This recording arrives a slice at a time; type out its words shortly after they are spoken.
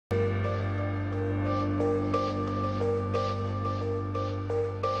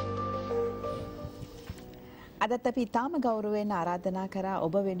අදත් අපි ඊටාම ගෞරවයෙන් ආරාධනා කරා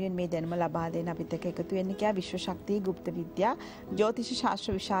ඔබ වෙනුවෙන් මේ දැනුම ලබා දෙන අපිත් එක්ක එකතු වෙන්න කියා විශ්ව ශක්තිය গুপ্ত විද්‍යා ජ්‍යොතිෂ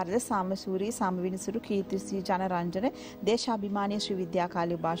ශාස්ත්‍ර විශාරද සාමසූරී සාමවිනිසුරු කීර්තිශ්‍රී ජනරංජන දේශාභිමානී ශ්‍රී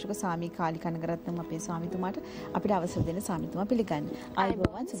විද්‍යාකාලී උපාසක සාමී කාලි කනගරත්නම් අපේ ස්වාමීතුමාට අපිට අවසර දෙන ස්වාමීතුමා පිළිගන්න.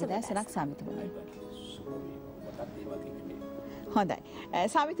 ආයුබෝවන් සුබදෑසනක් ස්වාමීතුමනි. හොඳයි.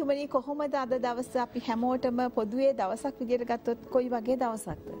 ස්වාමීතුමනි කොහොමද අද දවස අපි හැමෝටම පොදුවේ දවසක් විදියට ගත්තොත් කොයි වගේ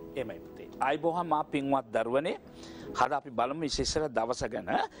දවසක්ද? එමයි පුතේ. ආයුබෝවන් මා පින්වත් දරුවනේ. හද අපි බලමු විශේෂ දවස ගැන.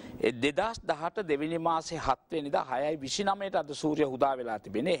 2018 දෙවෙනි මාසේ 7 වෙනිදා 6:29ට අද සූර්ය උදා වෙලා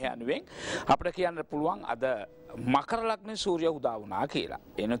තිබෙනේ. ඒ අනුවෙන් අපිට කියන්න පුළුවන් අද මකර ලග්නේ සූර්ය උදා වුණා කියලා.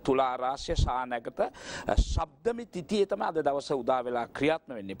 එන තුලා රාශිය සානගත ශබ්දමි තිතියේ තමයි අද දවස උදා වෙලා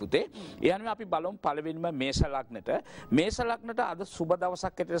ක්‍රියාත්මක වෙන්නේ පුතේ. ඒ අනුව අපි බලමු පළවෙනිම මේෂ ලග්නට. මේෂ ලග්නට අද සුබ දවසක්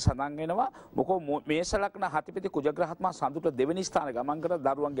ඇටියට සඳහන් වෙනවා. මොකෝ මේෂ ලග්න හතිපති කුජග්‍රහත්මා සඳුට දෙවෙනි ස්ථාන ගමන් කර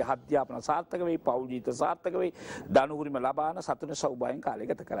දරුවන්ගේ අධ්‍යාපන සාර්ථක වෙයි, පෞල් ජීවිත සාර්ථක වෙයි, ධනුහුරිම ලබාන සතුට සෞභාගයෙන් කාලය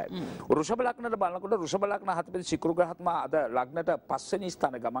ගත කරයි. වෘෂභ ලග්නට බලනකොට වෘෂභ ලග්න හතිපති ශික්‍ර ග්‍රහත්මා අද ලග්නට පස්වෙනි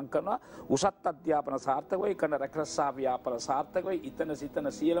ස්ථාන ගමන් කරනවා. උසත් අධ්‍යාපන සාර්ථක වෙයි, කන රැකරස්සා ව්‍යාපාර සාර්ථක වෙයි, ඉතන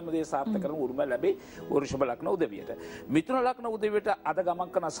සිතන සියලුම දේ සාර්ථක කරන උරුම ලැබෙයි වෘෂභ ලග්න උදවියට. මිථුන ලග්න උදවියට අද ගමන්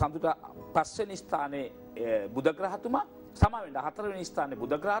කරන සඳුට පස්වෙනි ස්ථානයේ බුධ ග්‍රහතුමා සමාවෙන්න හතරවෙනි ස්ථානයේ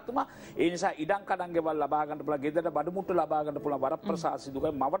බුධ ග්‍රහතුමා. ඒ නිසා ඉඩම් කඩම් ගෙවල් ලබා ගන්න පුළුවන්, ගෙදර බඩමුට්ටු ලබා ගන්න පුළුවන්, වරප්‍රසාද සිදු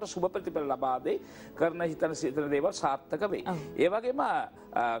කර මවට සුබ ප්‍රතිඵල ලබා දෙයි, කරන හිතන සිතන දේවල් සාර්ථක වෙයි. ඒ වගේම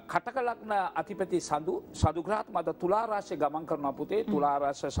කටක ලග්න අධිපති සඳු ග්‍රහතුමා අද තුලා රාශිය ගමන් කරනවා පුතේ. තුලා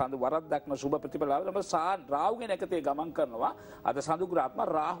රාශිය සඳු වරක් දක්න සුබ ප්‍රතිඵල ලබනවා. රාහුගේ නැකතේ ගමන් කරනවා. අද සඳු ග්‍රහතුමා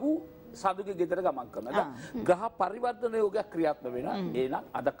රාහු සඳුගේ ගෙදර ගමන් කරනවා. ග්‍රහ පරිවර්තන යෝගයක් ක්‍රියාත්මක වෙනවා. එහෙනම්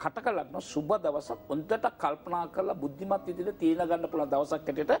අද කටක ලග්න සුබ දවසක් උන්ට කල්පනා කරලා බුද්ධිමත් විදිහට තීන ගන්න පුළුවන් දවසක්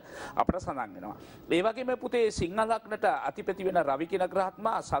ඇටියට අපිට සඳහන් වෙනවා. ඒ වගේම පුතේ සිංහ ලග්නට අධිපති වෙන රවි කියන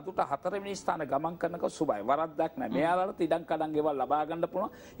ග්‍රහත්මා සතුට 4 වෙනි ස්ථාන ගමන් කරනක සුබයි. වරද්දක් නැහැ. මෙයාලට ඉඩම් කඩම් ගෙවල් ලබා ගන්න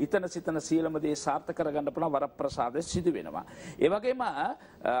පුළුවන්. ඉතන සිතන සියලුම දේ සාර්ථක කරගන්න පුළුවන් වරප්‍රසාද සිදු වෙනවා. ඒ වගේම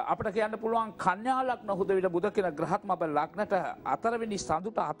අපිට කියන්න පුළුවන් කන්‍යා ලග්න හුදවිට බුධ කියන ග්‍රහත්මා අපේ ලග්නට 4 වෙනි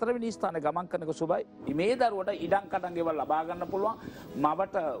සඳුට 4 වෙනි ස්ථාන ගමන් කරනක සුබයි. මේ දරුවට ඉඩම් කඩම් ගෙවල් ලබා ගන්න පුළුවන්.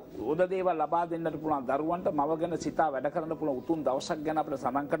 මවට උද දේවල් ලබා දෙන්නට පුළුවන් දරුවන්ට මව ගැන සිතා වැඩ කරන්න පුළුවන් උතුම් දවසක් ගැන අපිට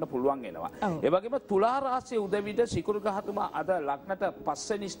සඳහන් කරන්න පුළුවන් වෙනවා. ඒ වගේම තුලා රාශිය උදවිට සිකුරු ග්‍රහතුමා අද ලග්නට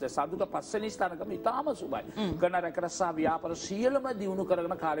පස්වෙනි සඳුට පස්වෙනි ස්ථානකම ඉතාම සුබයි. කන රැකරසා ව්‍යාපාර සියලුම දියුණු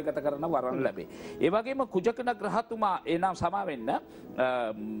කරගෙන කාලය ගත කරන වරන් ලැබේ. ඒ වගේම කුජකන ග්‍රහතුමා එනම් සමා වෙන්න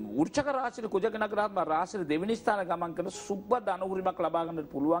වෘශ්චක රාශියේ කුජකන ග්‍රහතුමා රාශියේ දෙවෙනි ස්ථාන ගමන් කරන සුබ ධනුරිමක් ලබා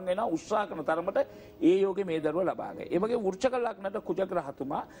ගන්නට පුළුවන් වෙනවා. උත්සාහ කරන තරමට ඒ යෝගේ මේ දරුවා ලබා ගන්න. ඒ වගේ වෘශ්චක ලග්නට කුජ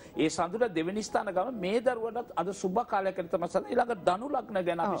ග්‍රහතුමා ඒ සඳුට දෙවෙනි ස්ථාන ගමන් මේ දරුවටත් අද සුබ කාලයක් තමයි සඳ ඊළඟ ධනු ලග්න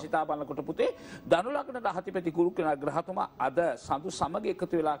ගැන අපි සිතා බලනකොට පුතේ ධනු ලග්නට අධිපති කුරු කියන ග්‍රහතුමා අද සඳු සමග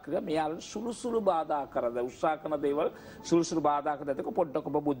එකතු වෙලා ක්‍රියා මෙයාලට සුළු සුළු බාධා කරද උත්සාහ කරන දේවල් සුළු සුළු බාධා කරදක පොඩ්ඩක්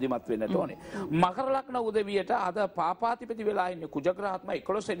ඔබ බුද්ධිමත් වෙන්නට ඕනේ. මකර ලග්න උදවියට අද පාපාතිපති වෙලා ඉන්නේ කුජ ග්‍රහත්මා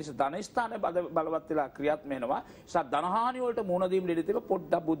 11 වෙනි ධන ස්ථානයේ බලවත් වෙලා ක්‍රියාත්මක වෙනවා. ඒසා ධනහානි වලට මුහුණ දීම දෙලි තිබ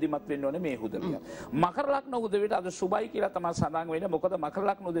පොඩ්ඩක් බුද්ධිමත් වෙන්න ඕනේ මේ උදවිය. මකර ලග්න උදවියට අද සුබයි කියලා තමයි සඳහන් වෙන්නේ. මොකද මකර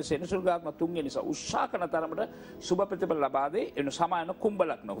ලග්න උදේ සෙනසුරු ග්‍රහත්ම 3 වෙනි නිසා උත්සාහ කරන තරමට සුබ ප්‍රතිඵල ලබා දෙයි. එන සමාන කුම්භ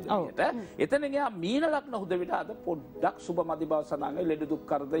ලග්න උදවියට. එතන ගියා මීන ලග්න උදවියට අද පොඩ්ඩක් සුබ මදි බව සඳහන් වෙයි. ලෙඩ දුක්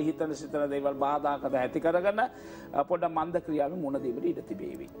කරද හිතන සිතන දේවල් බාධාකද ඇති කරගෙන පොඩ්ඩක් මන්ද ක්‍රියාවෙන් මුහුණ දීමට ඉඩ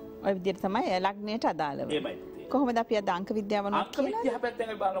තිබේවි. ඔය විදිහට තමයි ලග්නයට අදාළව. එහෙමයි. කොහොමද අපි අද අංක විද්‍යාව වුණා කියලා? අංක විද්‍යාව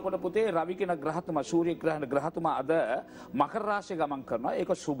පැත්තෙන් බලනකොට පුතේ රවි කියන ග්‍රහතුමා සූර්ය ග්‍රහතුමා අද මකර රාශිය ගමන් කරනවා.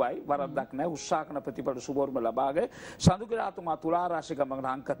 ඒක සුබයි. වරද්දක් නැහැ. උත්සාහ කරන ප්‍රතිඵල සුබවර්ම ලබාගේ. සඳු ග්‍රහතුමා තුලා රාශිය ගමන් කරන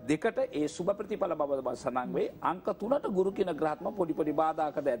අංක 2ට ඒ සුබ ප්‍රතිඵල බව සඳහන් වේ. අංක 3ට ගුරු කියන ග්‍රහතුමා පොඩි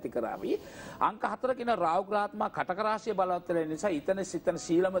බාධාකද ඇති කරાવી. අංක 4 කියන රාහු ග්‍රහතුමා කටක රාශිය බලවත් වෙන නිසා ඉතන සිතන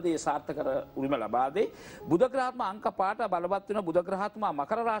සීලම දේ සාර්ථක කර උරුම ලබා දෙයි. බුධ ග්‍රහතුමා අංක 5ට බලවත් වෙන බුධ ග්‍රහතුමා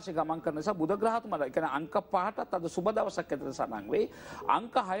මකර රාශිය ගමන් කරන නිසා බුධ ග්‍රහතුමා කියන්නේ අංක 5ටත් අද සුබ දවසක් ඇතුළත සඳහන් වෙයි.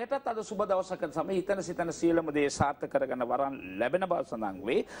 අංක 6ටත් අද සුබ දවසක් සමග හිතන සිතන සියලුම දේ සාර්ථක කරගන්න වරන් ලැබෙන බව සඳහන්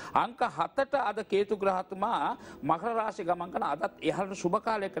වෙයි. අංක 7ට අද කේතු ග්‍රහතුමා මකර රාශිය ගමන් කරන අදත් එහළට සුබ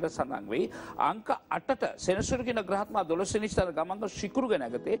කාලයකට සඳහන් වෙයි. අංක 8ට සෙනසුරු කියන ග්‍රහතුමා 12 වෙනි ස්ථාන ගමන් කරන සිකුරු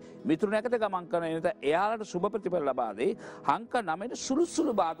ගැනගතේ මිතුරු නැකත ගමන් කරන එනත එයාලට සුබ ප්‍රතිඵල ලබා දෙයි. අංක 9ට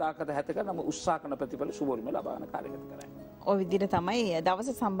සුළු බාධාකද හැත කරන උත්සාහ කරන ප්‍රතිඵල සුබවීම ලබා ගන්න කාර්යගත කරයි. ඔය විදිහට තමයි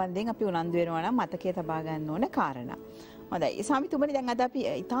දවස සම්බන්ධයෙන් අපි උනන්දු වෙනවා නම් මතකයේ තබා ගන්න ඕන කාරණා. හොඳයි. ස්වාමිතුමනි දැන් අද අපි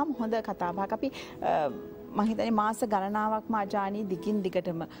ඊටාම හොඳ කතාබහක් අපි මම හිතන්නේ මාස ගණනාවක්ම අජානී දිගින්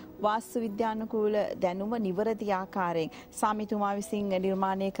දිගටම වාස්තු විද්‍යානුකූල දැනුම නිවැරදි ආකාරයෙන් සාමිතුමා විසින්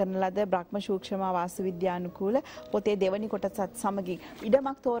නිර්මාණය කරන ලද බ්‍රහ්ම සූක්ෂම වාස්තු විද්‍යානුකූල පොතේ දෙවනි කොටසත් සමගින්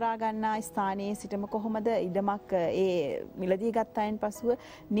ඉඩමක් තෝරා ගන්නා ස්ථානයේ සිටම කොහොමද ඉඩමක් ඒ මිලදී ගත්තයින් පසුව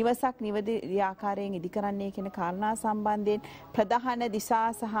නිවසක් නිවැරදි ආකාරයෙන් ඉදි කරන්නේ කියන කාරණා සම්බන්ධයෙන් ප්‍රධාන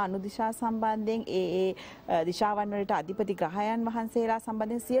දිශා සහ අනුදිශා සම්බන්ධයෙන් ඒ දිශාවන් වලට අධිපති ග්‍රහයන් වහන්සේලා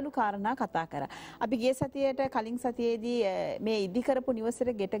සම්බන්ධයෙන් සියලු කාරණා කතා කරා. අපි ගිය සතියේට කලින් සතියේදී මේ ඉදි කරපු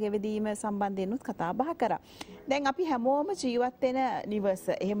නිවසට ගෙට ගෙවදීම සම්බන්ධයෙන් උත් කතා බහ කරා. දැන් අපි හැමෝම ජීවත් වෙන නිවස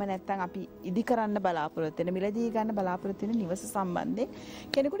එහෙම නැත්නම් අපි ඉදි කරන්න බලාපොරොත්තු වෙන මිලදී ගන්න බලාපොරොත්තු වෙන නිවස සම්බන්ධයෙන්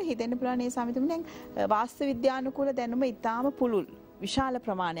කෙනෙකුට හිතෙන්න පුළුවන් මේ සමිතුම දැන් වාස්තු විද්‍යානුකූල දැනුම ඉතාම පුළුල් විශාල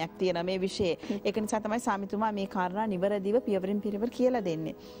ප්‍රමාණයක් තියෙන මේ විෂයේ. ඒක නිසා තමයි සමිතුමා මේ කාරණා නිවැරදිව පියවරින් පියවර කියලා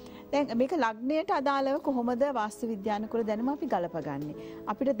දෙන්නේ. දැන් මේක ලග්නයට අදාළව කොහොමද වාස්තු විද්‍යානුකූල දැනුම අපි ගලපගන්නේ?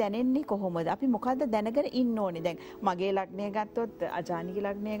 අපිට දැනෙන්නේ කොහොමද? අපි මොකද්ද දැනගෙන ඉන්න ඕනේ? දැන් මගේ ලග්නය ගත්තොත්, අජානිගේ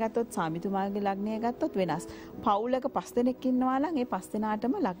ලග්නය ගත්තොත්, සාමිතුමාගේ ලග්නය ගත්තොත් වෙනස්. පවුලක 5 දෙනෙක් ඉන්නවා නම් ඒ 5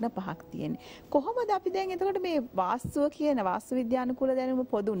 දෙනාටම ලග්න 5ක් තියෙන්නේ. කොහොමද අපි දැන් එතකොට මේ වාස්තුව කියන වාස්තු විද්‍යානුකූල දැනුම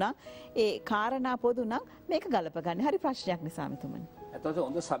පොදු නම් ඒ කාරණා පොදු නම් මේක ගලපගන්නේ හරි ප්‍රශ්නයක් නේ සාමිතුමනි. එතකොට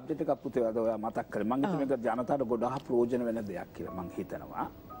හොඳ සබ්ජෙක්ට් එකක් පුතේ අද ඔයා මතක් කරේ. මම හිතුවේ මේක ජනතාවට ගොඩාක් ප්‍රයෝජන වෙන දෙයක් කියලා මම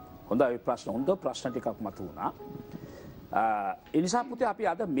හිතනවා. හොඳ ප්‍රශ්න ටිකක් මතු වුණා. ඒ නිසා පුතේ අපි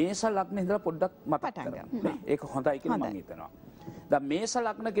අද මේස ලග්න ඉඳලා පොඩ්ඩක් මතක් කරමු. ඒක හොඳයි කියලා මම හිතනවා. දැන් මේස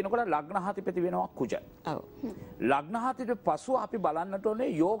ලග්න කියනකොට ලග්නාධිපති වෙනවා කුජ. ඔව්. ලග්නාධිපති පසුව අපි බලන්නට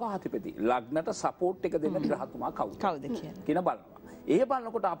ඕනේ යෝගාධිපති. ලග්නට සපෝට් එක දෙන්න ග්‍රහතුමා කවුද? කවුද කියන බලනවා. ඒ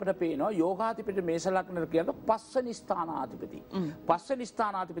බලනකොට අපිට පේනවා යෝගාධිපති මේස ලග්නට කියන්නේ පස්වෙනි ස්ථානාධිපති. පස්වෙනි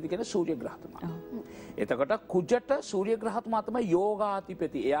ස්ථානාධිපති කියන්නේ සූර්ය ග්‍රහතුමා. එතකොට කුජට සූර්ය ග්‍රහතුමා තමයි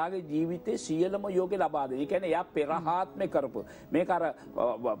යෝගාධිපති. එයාගේ ජීවිතේ සියලුම යෝගේ ලබා දෙන. ඒ කියන්නේ එයා පෙර ආත්මේ කරපු. මේක අර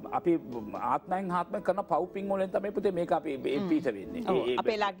අපි ආත්මයෙන් ආත්ම කරන පව්පින් වලින් තමයි පුතේ මේක අපි පිට වෙන්නේ.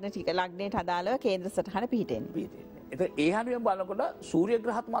 අපේ ලග්න ටික ලග්නයට අදාළව කේන්ද්‍ර සටහන පිහිටෙන්නේ. එතකොට ඒ හැනුවෙන් බලනකොට සූර්ය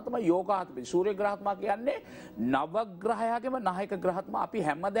ග්‍රහතුමා තමයි යෝගාධිපති. සූර්ය ග්‍රහතුමා කියන්නේ නව ග්‍රහයාගේම නායක ග්‍රහතුමා. අපි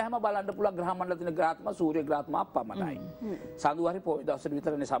හැමදාම බලන්න පුළුවන් ග්‍රහ මණ්ඩල තියෙන ග්‍රහතුමා සූර්ය ග්‍රහතුමා පමණයි. සඳුවාරි පොයි දවසට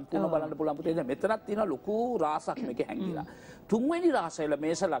විතරනේ සම්පූර්ණ බලන්න පුළුවන් පුතේ. මෙතනක් තියෙන ලොකු රාසක් මේකේ හැංගිලා. තුන්වෙනි රාසයල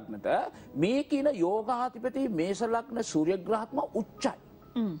මේස ලග්නට මේ කියන යෝගාධිපති මේස ලග්න සූර්ය ග්‍රහතුමා උච්චයි.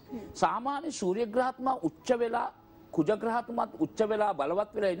 සාමාන්‍ය සූර්ය ග්‍රහතුමා උච්ච වෙලා කුජ ග්‍රහතුමාත් උච්ච වෙලා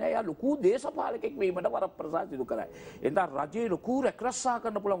බලවත් වෙලා ඉන්නේ. එයා ලොකු දේශපාලකෙක් වීමට වරප්‍රසාද සිදු කරයි. එතන රජයේ ලොකු රැකරක්ෂා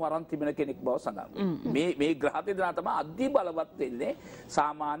කරන්න පුළුවන් වරන් තිබෙන කෙනෙක් බව සඳහන්. මේ ග්‍රහ දෙදෙනා තමයි අධි බලවත් වෙන්නේ.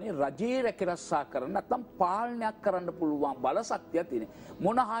 සාමාන්‍ය රජයේ රැකරක්ෂා කරන්න නැත්නම් පාලනයක් කරන්න පුළුවන් බල ශක්තිය තියෙන.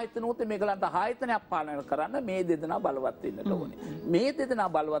 මොන ආයතනොත් මේගලන්ට ආයතනයක් පාලනය කරන්න මේ දෙදෙනා බලවත් වෙන්නට ඕනේ. මේ දෙදෙනා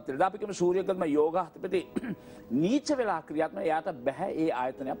බලවත් වෙලා අපි කියමු සූර්යග්‍රහම යෝගාධිපති නීච වෙලා ක්‍රියාත්මක එයාට බෑ ඒ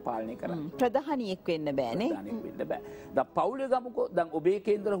ආයතනයක් පාලනය කරන්න. ප්‍රධානියෙක් වෙන්න බෑනේ. ප්‍රධානියෙක් වෙන්න බෑ. දැන් පවුලේ ගමුකෝ දැන් ඔබේ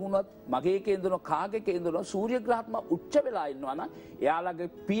කේන්දර වුණත් මගේ කේන්දර කාගේ කේන්දර සූර්ය ග්‍රහත්ම උච්ච වෙලා ඉන්නවා නම් එයාලගේ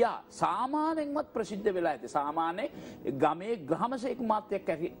පියා සාමාන්‍යයෙන්වත් ප්‍රසිද්ධ වෙලා ඇති. සාමාන්‍ය ගමේ ග්‍රහමසේක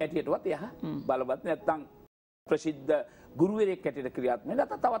මාත්‍යක් ඇටියටවත් එයා බලවත් නැත්තම් ප්‍රසිද්ධ ගුරුවරයෙක් ඇටියට ක්‍රියාත්මක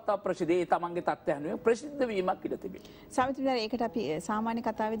නැත්නම් තවත් ප්‍රසිද්ධ ඒ තමන්ගේ තත්ත්වය හැනුවේ ප්‍රසිද්ධ වීමක් ඉඩ තිබේ. සමිතුනි ඒකට අපි සාමාන්‍ය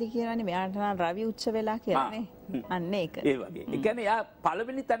කතාවේදී කියනවානේ මෙයාට නම් රවි උච්ච වෙලා කියලානේ. අන්න ඒක. ඒ වගේ. ඒ කියන්නේ යා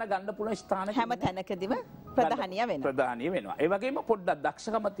පළවෙනි තැන ගන්න පුළුවන් ස්ථාන හැම තැනකදීම ප්‍රධානිය වෙනවා. ප්‍රධානිය වෙනවා. ඒ වගේම පොඩ්ඩක්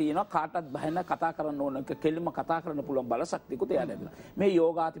දක්ෂකම තියෙනවා කාටවත් බහින කතා කරන්න ඕන කෙලින්ම කතා කරන්න පුළුවන් බල ශක්තියකුත් එයාට ලැබෙනවා. මේ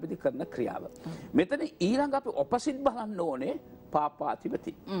යෝගාධිපති කරන ක්‍රියාව. මෙතන ඊළඟ අපි ඔපොසිට් බලන්න ඕනේ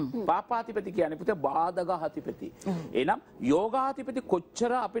පාපාධිපති. පාපාධිපති කියන්නේ පුතේ බාධකාධිපති. එනම් යෝගාධිපති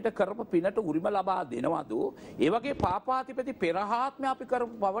කොච්චර අපිට කරපු පිනට උරිම ලබා දෙනවද? ඒ වගේ පාපාධිපති පෙරහාත්ම අපි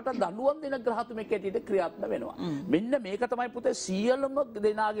කරපු බවට දඬුවම් දෙන ග්‍රහතුමෙක් ඇටියට ක්‍රියාත්මක වෙනවා. මෙන්න මේක තමයි පුතේ සියලුම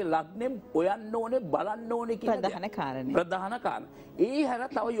දෙනාගේ ලග්නෙම් හොයන්න ඕනේ බලන්න ඕනේ කියන ප්‍රධාන කාරණේ. ප්‍රධාන කාරණා. ඒ හැර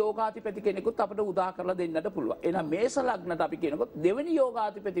තව යෝගාධිපති කෙනෙකුත් අපිට උදා කරලා දෙන්නට පුළුවන්. එහෙනම් මේස ලග්නට අපි කියනකොට දෙවෙනි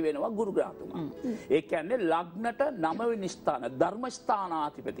යෝගාධිපති වෙනවා ගුරු ග්‍රහතුමා. ඒ කියන්නේ ලග්නට 9 වෙනි ස්ථාන ධර්ම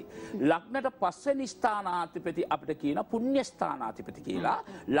ස්ථානාධිපති. ලග්නට 5 වෙනි ස්ථානාධිපති අපිට කියන පුණ්‍ය ස්ථානාධිපති කියලා.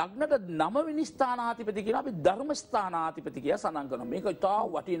 ලග්නට 9 වෙනි ස්ථානාධිපති කියන අපි ධර්ම ස්ථානාධිපති කියලා සඳහන් කරනවා. මේක ඉතා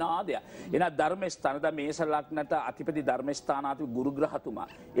වටිනා දෙයක්. එහෙනම් ධර්ම ස්ථාන දැන් මේස ලග්නට අධිපති ධර්ම ස්ථානාධිපති ගුරු ග්‍රහතුමා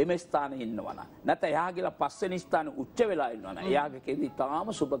එමෙ ස්ථානෙ ඉන්නවනම් නැත්නම් එයා කියලා 5 වෙනි ස්ථානෙ උච්ච වෙලා ඉන්නවනම් එයාගේ කෙරෙහි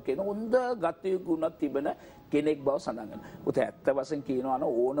ඉතාම සුබ කෙන හොඳ ගති ගුණ තිබෙන කෙනෙක් බව සඳහන් කරනවා. උත ඇත්ත වශයෙන් කියනවා නම්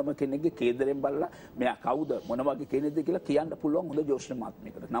ඕනම කෙනෙක්ගේ කේදරෙන් බලලා මෙයා කවුද මොන වගේ කෙනෙක්ද කියලා කියන්න පුළුවන්. පුළුවන් හොඳ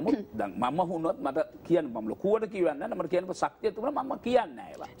ජෝෂ්ණමාත්මිකට. නමුත් දැන් මම වුණොත් මට කියන්න මම ලකුවට කියවන්නේ නැහැ. මට කියන්න ශක්තිය තිබුණා මම කියන්නේ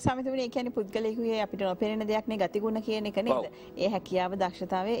නැහැ ඒවා. සමිතුනේ ඒ කියන්නේ පුද්ගලයෙකුගේ අපිට නොපෙනෙන දෙයක් නේ ගතිගුණ කියන එක නේද? ඒ හැකියාව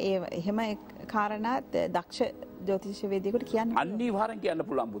දක්ෂතාවය ඒ එහෙම කාරණා දක්ෂ ජ්‍යොතිෂවේදියෙකුට කියන්න අනිවාර්යෙන් කියන්න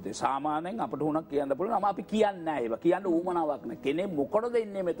පුළුවන් පුතේ. සාමාන්‍යයෙන් අපිට උනක් කියන්න පුළුවන්. නම අපි කියන්නේ නැහැ ඒවා. කියන්න ඌමනාවක් නැහැ. කෙනෙක් මොකටද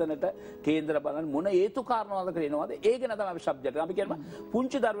ඉන්නේ මෙතනට කේන්දර බලන්න මොන හේතු කාරණාවද කියනවාද? ඒ ගැන තමයි අපි සබ්ජෙක්ට්. අපි කියනවා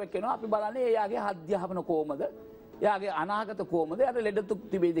පුංචි දරුවෙක් වෙනවා අපි බලන්නේ එයාගේ අධ්‍යාපන කොහමද? එයාගේ අනාගත කොහමද? එයාට ලෙඩ දුක්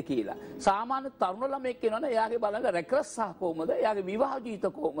තිබෙයිද කියලා. සාමාන්‍ය තරුණ ළමෙක් වෙනවනේ එයාගේ බලන්න රැකරස්සා කොහමද? එයාගේ විවාහ ජීවිත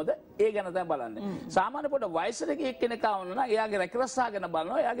කොහමද? ඒ ගැන තමයි බලන්නේ. සාමාන්‍ය පොඩ වයසට ගිය කෙනෙක් ආවම නම් එයාගේ රැකරස්සා ගැන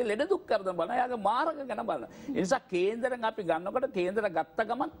බලනවා. එයාගේ ලෙඩ දුක් කරදර බලනවා. එයාගේ මාර්ග ගැන බලනවා. ඒ නිසා කේන්දරෙන් අපි ගන්නකොට කේන්දර ගත්ත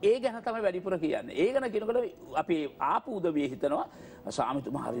ගමන් ඒ ගැන තමයි වැඩිපුර කියන්නේ. ඒ ගැන කියනකොට අපි ආපු උදවිය හිතනවා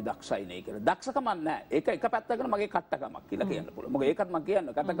සාමිතුමා හරි දක්ෂයි නේ කියලා. දක්ෂකමක් නැහැ. ඒක එක පැත්තකට මගේ කට්ටකමක් කියලා කියන්න පුළුවන්. මොකද ඒකත් මම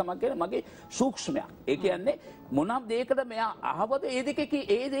කියන්නේ කට්ටකමක් කියන්නේ මගේ සූක්ෂමයක්. ඒ කියන්නේ මොන දෙයකට මෙයා අහවද ඒ දෙකේ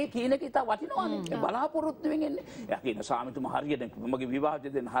ඒ දේ කියන එක ඉතා වටිනවානේ. බලාපොරොත්තු වෙමින් ඉන්නේ. එයා කියන සාමිතුමා හරියට මගේ විවාහ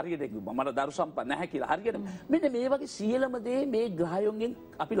දෙන්න හරියට මම දරු සම්පන්න නැහැ කියලා හරියට. මෙන්න මේ වගේ සියලුම දේ මේ ග්‍රහයන්ගෙන්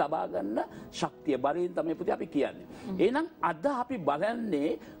අපි ලබා ගන්න ශක්තිය බරින් තමයි පුතේ අපි කියන්නේ. එහෙනම් අද අපි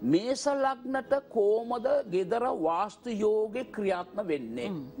බලන්නේ මේස ලග්නට කොහමද gedara වාස්තු යෝගේ ක්‍රියාත්මක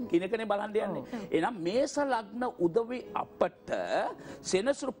වෙන්නේ කියන එකනේ බලන්න යන්නේ. එහෙනම් මේස ලග්න උදවි අපට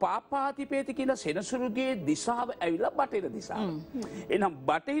සෙනසුරු පාපාතිපේති කියන සෙනසුරුගේ දිශාව ඇවිල්ලා බටහිර දිශාව. එහෙනම්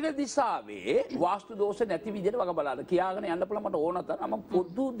බටහිර දිශාවේ වාස්තු දෝෂ නැති විදිහට වග බලන්න කියාගෙන යන්න පුළුවන් මට ඕන තරම්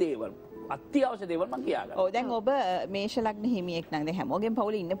පොදු දේවල් අත්‍යවශ්‍ය දේවල් මම කියාගන්නවා. ඔව් දැන් ඔබ මේෂ ලග්න හිමියෙක් නම් දැන් හැමෝගෙම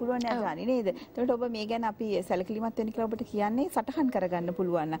පවුලේ ඉන්න පුළුවන් නේ අජානි නේද? එතකොට ඔබ මේ ගැන අපි සැලකිලිමත් වෙන්න කියලා ඔබට කියන්නේ සටහන් කරගන්න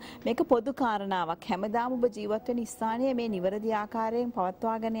පුළුවන් නම් මේක පොදු කාරණාවක්. හැමදාම ඔබ ජීවත් වෙන ස්ථානයේ මේ නිවැරදි ආකාරයෙන්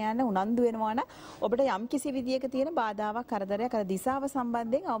පවත්වාගෙන යන්න උනන්දු වෙනවා නම් ඔබට යම් කිසි විදියක තියෙන බාධාවක් කරදරයක් අර දිශාව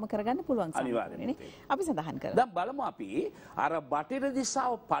සම්බන්ධයෙන් අවම කරගන්න පුළුවන්. අනිවාර්යයෙන්. අපි සඳහන් කරමු. දැන් බලමු අපි අර බටහිර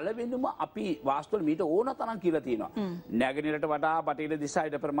දිශාව පළවෙනිම අපි වාස්තු වල මීට ඕන තරම් කියලා තියෙනවා. නැගෙනහිරට වඩා බටහිර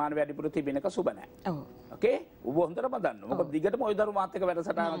දිශාව ඉඩ ප්‍රමාණය වැඩිපුර තිබෙනක සුබ නැහැ. ඔව්. ඕකේ? ඔබ හොඳටම දන්නවා. මොකද දිගටම ওই දරු මාත් එක්ක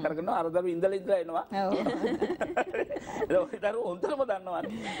වැඩසටහන කරගෙන අර දරු ඉඳලා එනවා. ඔව්. ඔය දරු හොඳටම දන්නවා.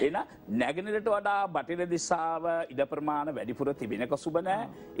 එහෙනම් නැගෙනහිරට වඩා බටහිර දිශාව ඉඩ ප්‍රමාණ වැඩිපුර තිබෙනක සුබ නැහැ.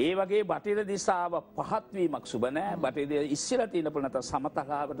 ඒ වගේ බටහිර දිශාව පහත් වීමක් සුබ නැහැ. බටහිර ඉස්සෙල්ලා තියෙන පුළුවන් නැත්නම්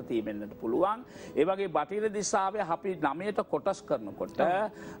සමතලාවට තියෙන්නට පුළුවන්. ඒ වගේ බටහිර දිශාවේ අපි 9ට කොටස් කරනකොට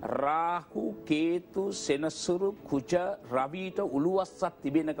රාහු, කේතු, සෙනසුරු, කුජ, රවිට උළුවස්සක්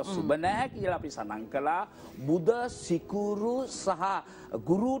තිබෙනක සුබ නැහැ කියලා අපි සඳහන් කළා. බුධ, සිකුරු සහ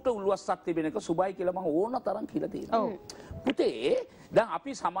ගුරුට උළුවස්සක් තිබෙනක සුබයි කියලා මම ඕන තරම් කියලා තියෙනවා. පුතේ දැන්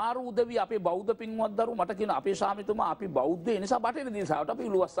අපි සමහර උදවි අපේ බෞද්ධ පින්වත් දරු මට කියන අපේ ස්වාමීතුමා අපි බෞද්ධ ඒ නිසා බටහිර දිශාවට අපි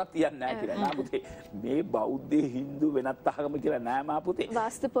උළුවස්සක් තියන්නේ නැහැ කියලා. නා පුතේ මේ බෞද්ධ හින්දු වෙනත් ආගම කියලා නෑ මා පුතේ.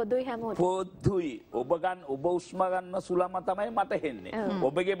 වාස්තු පොදුයි හැමෝටම. පොදුයි. ඔබ උස්ම ගන්න සුලම තමයි මට හෙන්නේ.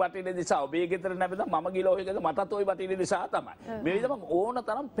 ඔබගේ බටහිර දිශාව ඔබේ ගෙදර නැබෙද මම ගිල ඔය ගෙදර මටත් ওই බටහිර දිශාව තමයි. මේ විදිහම ඕන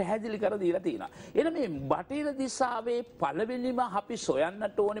තරම් පැහැදිලි කර දීලා තියෙනවා. එහෙනම් මේ බටහිර දිශාවේ පළවෙනිම අපි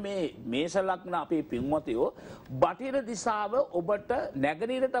සොයන්නට ඕනේ මේ මේෂ ලග්න අපේ පින්වතයෝ බටහිර දිශාව ඔබට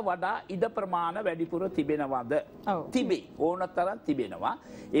නැගෙනහිරට වඩා ඉඩ ප්‍රමාණ වැඩිපුර තිබෙනවද? තිබේ. ඕන තරම් තිබෙනවා.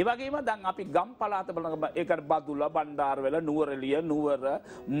 ඒ වගේම දැන් අපි ගම් පළාත බලන ඒකට බදුල්ල, බණ්ඩාරවැල, නුවරඑළිය, නුවර,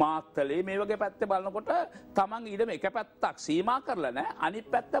 මාත්තලේ මේ වගේ පැත්තේ බලනකොට තමන් ඉඩම එක පැත්තක් සීමා කරලා නැහැ.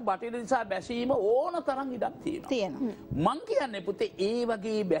 අනිත් පැත්ත බටහිර දිශා බැසීම ඕන තරම් ඉඩක් තියෙනවා. මං කියන්නේ පුතේ ඒ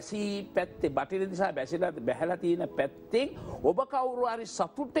වගේ බැසී පැත්තේ බටහිර දිශා බැසිලා බැහැලා තියෙන පැත්තෙන් ඔබ කවුරු හරි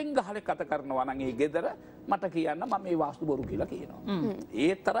සතුටෙන් ගහලා කතා කරනවා නම් ඒ ගෙදර මට කියන්න මම මේ වාස්තු බොරු කියලා කියනවා.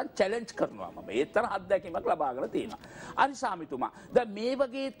 ඒ තරම් චැලෙන්ජ් කරනවා මම. ඒ තරම් අත්දැකීමක් ලබාගෙන තියෙනවා. හරි සාමිතුමා. දැන් මේ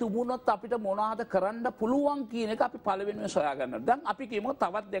වගේ තුමුණොත් අපිට මොනවාද කරන්න පුළුවන් කියන එක අපි පළවෙනිම සොයා ගන්නවා. දැන් අපි කියමු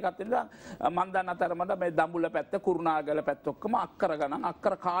තවත් දෙකක් තියෙනවා. මන් දන්න අතරමට මේ දඹුල්ල පැත්ත, කුරුණාගල පැත්ත ඔක්කොම අක්කර ගණන්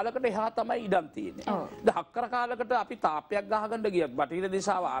අක්කර කාලකට එහා තමයි ඉඩම් තියෙන්නේ. දැන් අක්කර කාලකට අපි තාප්පයක් ගහගන්න ගියත් බටහිර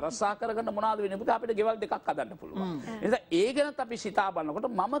දිශාව අරසා කරගන්න මොනවාද වෙන්නේ? පුතේ අපිට ගෙවල් දෙකක් හදන්න පුළුවන්. ඒ නිසා ඒ ගැනත් අපි සිතා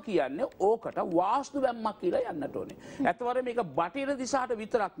බලනකොට මම කියන්නේ ඕකට වාස්තු බැම්මක් කියලා යන්නට ඕනේ. ඇත්තවරම මේක බටහිර දිශාවට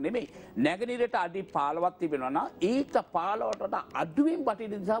විතරක් නෙමෙයි. නැගෙනහිරට අඩි 15ක් තිබෙනවා නම් ඊට 15ට වඩා අඩුවෙන්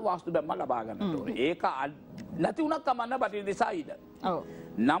බටහිර දිශාව වාස්තු බැම්ම ලබා ගන්නට ඕනේ. ඒක නැති වුණත් කමන්න බටහිර දිශාව ඉද. ඔව්.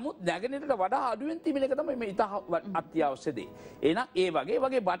 නමුත් නැගෙනහිරට වඩා අඩුවෙන් තිබෙන එක තමයි මේ ඉත අත්‍යවශ්‍ය දේ. එහෙනම් ඒ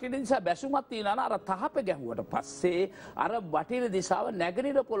වගේ බටහිර දිශා බැසුමක් තියනවා නම් අර තහප ගැහුවට පස්සේ අර බටහිර දිශාව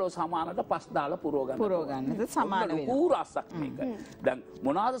නැගෙනහිර පොළොව සමානට පස් දාලා පුරව ගන්න සමාන වෙනවා. ඌරස්සක් මේක. දැන්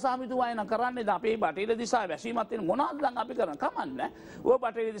මොනවාද සාමිතුමා එන කරන්නේ? දැන් අපේ බටහිර දිශාව බැසීමක් තියෙන මොනවාද දැන් අපි කරන්නේ? කමන්නේ. ඔය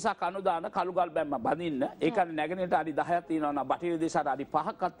බටහිර දිශා කණු දාන කළු ගල් බැම්ම බඳින්න. ඒ කියන්නේ නැගෙනහිරට අඩි 10ක් තියෙනවා නම් බටහිර දිශාවට අඩි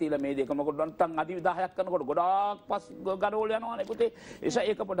 5ක් තියලා මේ දෙක මොකද නැත්නම් අඩි 10ක් කරනකොට ගොඩාක් පස් ගඩෝල යනවානේ පුතේ.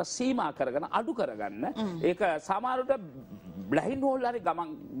 ඒක පොඩ සීමා කරගෙන අඩු කරගන්න. ඒක සමහරවිට බ්ලැහින් හෝල් හරි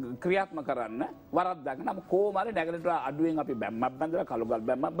ගමන් ක්‍රියාත්මක කරන්න වරද්දාගෙන නම් කොහොම හරි නැගනට අඩුවෙන් අපි බැම්මක් බැඳලා කළුගල්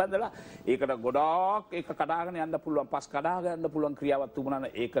බැම්මක් බැඳලා ඒකට ගොඩාක් ඒක කඩාගෙන යන්න පුළුවන් පස් කඩාගෙන යන්න පුළුවන් ක්‍රියාවක් තිබුණා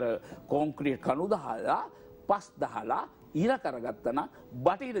නම් ඒකට කොන්ක්‍රීට් කණු දහලා පස් දහලා ඊර කරගත්තා නම්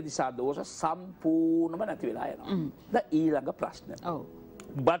බටහිර දිසා දෝෂ සම්පූර්ණයෙන්ම නැති වෙලා යනවා. දැන් ඊළඟ ප්‍රශ්න. ඔව්.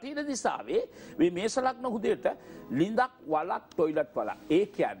 බටහිර දිසාවේ මේ මේස ලග්න හුදේට ලිඳක් වලක් টয়ලට් වලක්. ඒ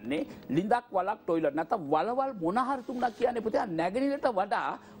කියන්නේ ලිඳක් වලක් টয়ලට් නැත්නම් වලවල් මොන හරි තුනක් කියන්නේ පුතේ නැගෙනහිරට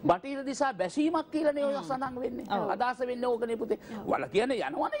වඩා බටහිර දිසා බැසීමක් කියලා නේ ඔය සඳහන් වෙන්නේ. අදහස වෙන්නේ ඕකනේ පුතේ. වල කියන්නේ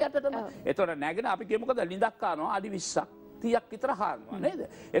යනවනේ යටටම. ඒතකොට නැගෙන අපි කියමුකද ලිඳක් කනවා අඩි 20ක් 30ක් විතර හරනවා නේද?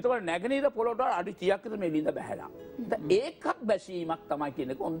 එතකොට නැගෙනහිර පොළොට අඩි 30ක් විතර මේ ලිඳ බැහැලා. ඒකක් බැසීමක් තමයි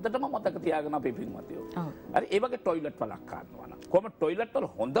කියන්නේ. හොඳටම මතක තියාගන්න අපි පින්වත්යෝ. හරි ඒ වගේ টয়ලට් වලක් කරනවා නම් කොහොම টয়ලට් වල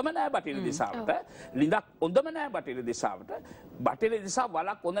හොඳම නෑ බටහිර දිසාවට. ලිඳක් හොඳම නෑ බටහිර දිසාවට. බටහිර දිසාව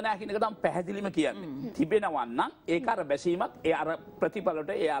වලක් හොඳ නෑ කියන එක තමයි පැහැදිලිම කියන්නේ. තිබෙනවා නම් ඒක අර බැසීමක් ඒ අර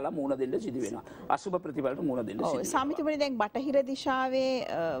ප්‍රතිඵලට එයාලා මුණ දෙන්න සිදු වෙනවා. අසුබ ප්‍රතිඵලට මුණ දෙන්න සිදු වෙනවා. ඔව් සාමිතුමනි දැන් බටහිර දිශාවේ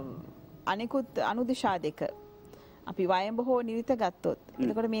අනිකුත් අනුදිශා දෙක අපි වයඹ හෝ නිරිත ගත්තොත්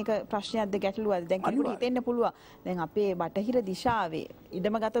එතකොට මේක ප්‍රශ්නයක්ද ගැටලුවක්ද දැන් කෙනෙකුට හිතෙන්න පුළුවන් දැන් අපේ බටහිර දිශාවේ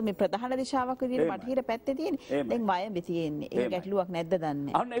ඉඩම ගත්තොත් මේ ප්‍රධාන දිශාවක් විදිහට බටහිර පැත්තේ තියෙන්නේ දැන් වයඹේ තියෙන්නේ ඒක ගැටලුවක් නැද්ද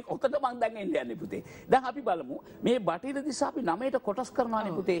දන්නේ අන්න ඒක ඔතන මම දැන් එන්නේ යන්නේ පුතේ දැන් අපි බලමු මේ බටහිර දිශාව අපි 9ට කොටස්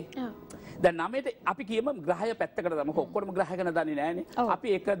කරනවානේ පුතේ දැන් 9ට අපි කියමු ග්‍රහය පැත්තකට දාමු ඔක්කොම ග්‍රහය ගැන දන්නේ නැහනේ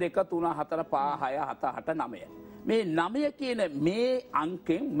අපි 1 2 3 4 5 6 7 8 9 මේ 9 කියන මේ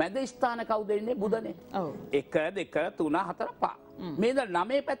අංකෙන් මැද ස්ථාන කවුද ඉන්නේ බුදනේ. ඔව්. 1 2 3 4 5. මේ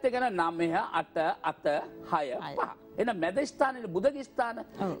 9 පැත්තේ ගැන 9 8 8 6 5. එහෙනම් මැද ස්ථානේ බුදගේ ස්ථාන.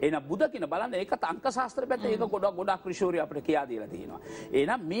 එහෙනම් බුද කියන බලන්න ඒකත් අංක ශාස්ත්‍ර පැත්තේ ඒක ගොඩක් ඍෂෝරි අපිට කියා දීලා තියෙනවා.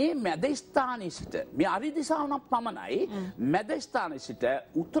 එහෙනම් මේ මැද ස්ථානයේ සිට මේ අරි දිශාව නම් පමණයි මැද ස්ථානයේ සිට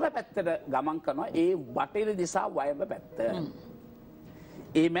උතුර පැත්තට ගමන් කරනවා ඒ බටහිර දිශාව වයඹ පැත්ත.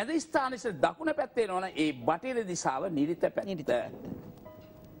 ඒ මැද ස්ථානයේ දකුණ පැත්තේ නෝන ඒ බටහිර දිශාව නිරිත පැත්ත.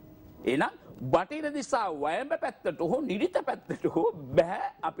 එහෙනම් බටහිර දිශාව වයඹ පැත්තට හෝ නිරිත පැත්තට හෝ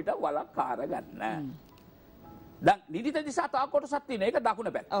බෑ අපිට වලක් කාර ගන්න. දැන් නිරිත දිශාව තව කොටසක් තියෙන ඒක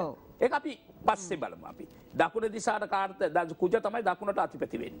දකුණ පැත්ත. ඒක අපි පස්සේ බලමු අපි. දකුණ දිශාවට කාර්ත දැන් කුජ තමයි දකුණට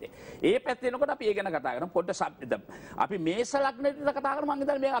අධිපති වෙන්නේ. ඒ පැත්තේ එනකොට අපි ඒ ගැන කතා කරමු. පොඩ්ඩ ශබ්ද අපි මේස ලග්නෙට කතා කරමු. මම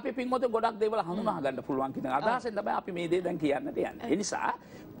හිතන්නේ මේ අපි පින්වතුන් ගොඩක් දේවල් හඳුනා ගන්න පුළුවන් කියන අදහසෙන් තමයි අපි මේ දේ දැන් කියන්නට යන්නේ. ඒ නිසා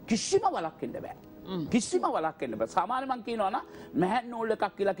කිසිම වලක් වෙන්න බෑ. කිසිම වලක් වෙන්න බෑ. සාමාන්‍යයෙන් මම කියනවා නම් මැහන් නූල්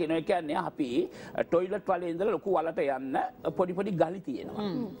එකක් කියලා කියනවා. ඒ කියන්නේ අපි টয়ලට් වලේ ඉඳලා ලොකු වලට යන්න පොඩි පොඩි ගලි තියෙනවා.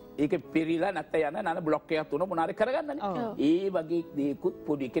 ඒක පෙරිලා නැත්නම් යන නන බ්ලොක් එකක් තුන මොනාරි කරගන්නනේ. ඒ වගේ දේකුත්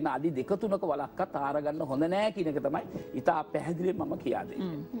පොඩි කෙන අඩි 2 3ක වලක්වත් ආර ගන්න හොඳ නෑ කියන එක තමයි ඉතා පැහැදිලිව මම කියා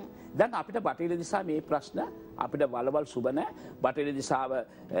දෙන්නේ. දැන් අපිට බටහිර දිශාව මේ ප්‍රශ්න අපිට වලවල් සුබ නෑ. බටහිර දිශාව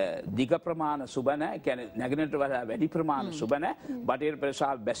දිග ප්‍රමාණ සුබ නෑ. කියන්නේ නැගෙනහිරට වඩා වැඩි ප්‍රමාණ සුබ නෑ. බටහිර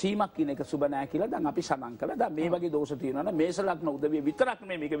ප්‍රශාව බැසීමක් කියන එක සුබ නෑ කියලා දැන් අපි සඳහන් කළා. දැන් මේ වගේ දෝෂ තියෙනවා නම් මේස ලග්න උදවිය විතරක්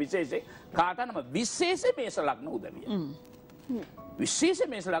නෙමෙයි මේක විශේෂයෙන් කාටනම විශේෂ මේස ලග්න උදවිය. විශේෂ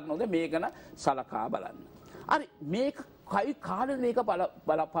මේස ලග්න උදවිය මේක න සලකා බලන්න. හරි මේක කයි කාලෙ මේක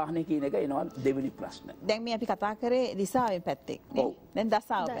බලපාන්නේ කියන එක එනවා දෙවෙනි ප්‍රශ්න. දැන් මේ අපි කතා කරේ දිශාවෙන් පැත්තේ නේ. දැන්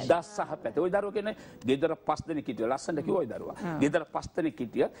දසාව පැත්ත. දසහ පැත්තේ. ওই දරුවා කියන්නේ ගෙදර 5 දෙනෙක් හිටියා. ලස්සනට කිව්වා ওই දරුවා. ගෙදර 5 දෙනෙක්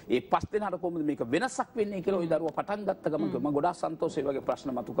හිටියා. ඒ 5 දෙනාට කොහොමද මේක වෙනසක් වෙන්නේ කියලා ওই දරුවා පටන් ගත්ත ගමන් මම ගොඩාක් සන්තෝෂයි වගේ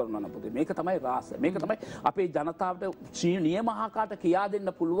ප්‍රශ්න මතු කරනවා නේද පුතේ. මේක තමයි රාස. මේක තමයි අපේ ජනතාවට නියමහාකාරට කියා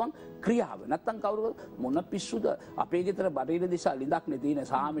දෙන්න පුළුවන් ක්‍රියාව. නැත්තම් කවුරුද මොන පිස්සුද අපේ ගෙදර බටහිර දිශා ලිඳක් නේ තියෙන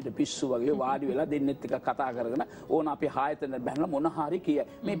සාමිට පිස්සු වගේ වාඩි වෙලා දෙන්නෙත් එක කතා කරගෙන ඕන අපි ආයතන බැලලා මොන හරි කියයි.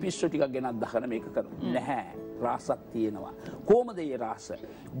 මේ පිස්සු ටිකක් ගෙනත් දහන මේක කරමු. නැහැ. රාසක් තියෙනවා. කොහොමද මේ රාස?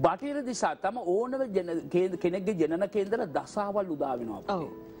 බටහිර දිශා තම ඕනම කෙනෙක්ගේ ජනන කේන්දර දසාවල් උදා වෙනවා. ඔව්.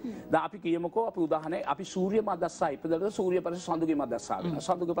 දැන් අපි කියමුකෝ අපි උදාහරණයක් අපි සූර්ය මදස්සා ඉපදලා සූර්ය පස්සේ සඳුගේ මදස්සා වෙනවා.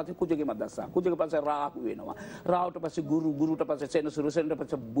 සඳුගේ පස්සේ කුජගේ මදස්සා. කුජගේ පස්සේ රාහු වෙනවා. රාහුට පස්සේ ගුරුට පස්සේ සෙනසුරු සෙනට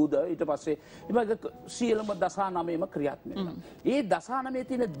පස්සේ බුධ ඊට පස්සේ ඉමග සියලුම දසා නමේම ක්‍රියාත්මක වෙනවා. ඒ දසා නමේ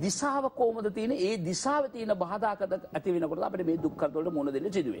තියෙන දිශාව කොහොමද තියෙන්නේ? ඒ දිශාවේ තියෙන බාධාකද ඇති වෙනකොට අපිට මේ දුක් කරදර වලට මුහුණ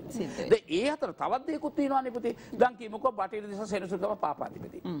දෙන්න සිදු වෙන්නේ. දැන් ඒ අතර තවත් දෙයක්ත් තියෙනවානේ පුතේ. දැන් කියමුකෝ බටහිර දිශා සෙනසුරු තමයි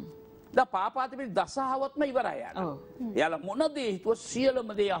පාපාධිපති. දැන් පාපාධිපති දසාවත්ම ඉවරයි යාලා. යාලා මොන දේ හිතුව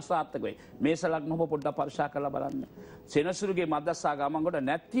සියලුම දේ අසාර්ථක වෙයි. මේස ලග්න ඔබ පොඩ්ඩක් පරිශා කරලා බලන්න. සෙනසුරුගේ මදස්සා ගමන් කොට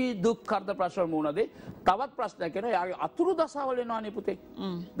නැති දුක් කරදර ප්‍රශ්න මුණදේ තවත් ප්‍රශ්නයක් එනවා. යාගේ අතුරු දසාවල එනවානේ පුතේ.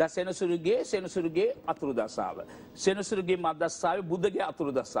 දැන් සෙනසුරුගේ අතුරු දසාව. සෙනසුරුගේ මදස්සාවේ බුධගේ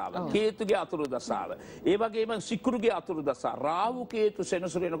අතුරු දසාව. කේතුගේ අතුරු දසාව. ඒ වගේම සිකුරුගේ අතුරු දසාව. රාහු කේතු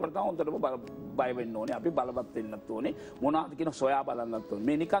සෙනසුරු එනකොට තමයි හොඳටම බය වෙන්න ඕනේ. අපි බලවත් වෙන්නත් ඕනේ. මොනවද කියන සොයා බලන්නත් ඕනේ.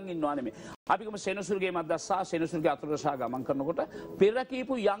 මේ නිකන් ඉන්නවානේ නෙමෙයි. අපිකම සෙනසුරුගේ මද්දස්සා සෙනසුරුගේ අතුරුදසා ගමන් කරනකොට පෙර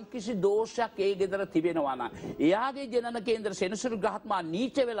කීපු යම්කිසි දෝෂයක් ඒ ගෙදර තිබෙනවා නම් එයාගේ ජනන කේන්දර සෙනසුරු ග්‍රහත්මා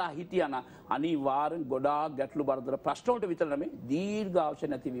නීච වෙලා හිටියා නම් අනිවාර්යෙන් ගොඩාක් ගැටලු බරදර ප්‍රශ්න වලට විතර නෙමෙයි දීර්ඝායුෂ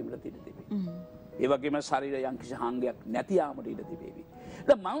නැතිවීමට ඉඩ තිබේ. ඒ වගේම ශරීර යම්කිසි හාංගයක් නැති යාමට ඉඩ තිබේවි.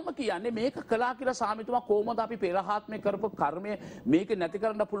 දැන් මම කියන්නේ මේක කළා කියලා සාමිතුමා කොහොමද අපි පෙරහාත්මේ කරපු කර්මය මේක නැති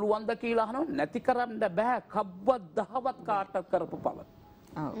කරන්න පුළුවන්ද කියලා අහනවා. නැති කරන්න බෑ. කවදාවත් කාටවත් කරපු පව.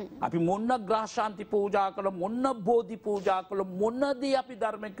 අපි මොන්න ග්‍රහශාන්ති පූජා කළ මොන්න බෝධි පූජා කළ මොනදී අපි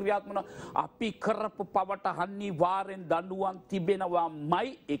ධර්ම ක්‍රියාත්මක අපි කරපු පවට අනිවාර්යෙන් දඬුවම් තිබෙනවාමයි.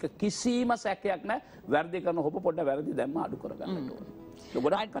 ඒක කිසිම සැකයක් නැහැ. වැරදි කරන ඔබ පොඩ්ඩ වැරදි දැම්ම අඩු කරගන්න ඕනේ.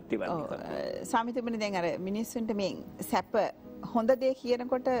 ගොඩාක් කට්ටිය වැරදි කරනවා. සාමිතුමනි දැන් අර මිනිස්සුන්ට මේ සැප හොඳ දේ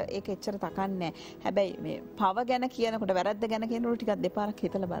කියනකොට ඒක එච්චර තකන්නේ. හැබැයි මේ පව ගැන කියනකොට වැරද්ද ගැන කියනකොට ටිකක් දෙපාරක්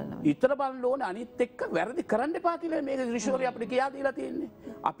හිතලා බලනවා. හිතලා බලන්න ඕනේ අනිත් එක්ක වැරදි කරන්න එපා කියලා මේක ඍෂිවරය අපිට කියා දීලා තියෙන්නේ.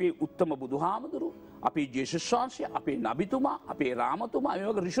 අපි උත්තම බුදුහාමුදුරු, අපි ජේසුස් වහන්සේ, අපි නබිතුමා, අපි රාමතුමා මේ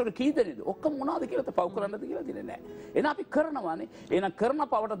වගේ ඍෂිවරු කී දෙනෙක්ද? ඔක්කොම මොනවද කියලාද පව් කරන්නද කියලා දෙන්නේ නැහැ. එහෙනම් අපි කරනවානේ. එහෙනම් කරන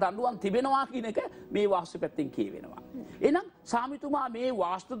පවට දඬුවම් තිබෙනවා කියන එක මේ වාස්තු පැත්තෙන් කියවෙනවා. එහෙනම් සාමිතුමා මේ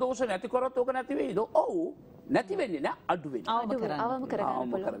වාස්තු දෝෂ නැති කරොත් ඔක නැති වෙයිද? ඔව්. නැති වෙන්නේ නෑ අඩු වෙන්නේ. අවම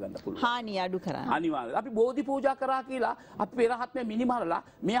කරගන්න පුළුවන්. හානිය අඩු කරන්න. අනිවාර්යයෙන්. අපි බෝධි පූජා කරා කියලා අපි පෙරහත්මේ මිනිමරලා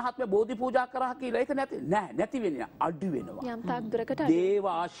මෙහත්මේ බෝධි පූජා කරා කියලා ඒක නැති වෙන්නේ අඩු වෙනවා. යම් තාක් දුරකට දේව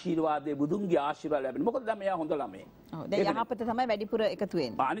ආශිර්වාදේ බුදුන්ගේ ආශිර්වාද ලැබෙන. මොකද දැන් මෙයා හොඳ ළමයි. ඔව්. දැන් යහපත තමයි වැඩිපුර එකතු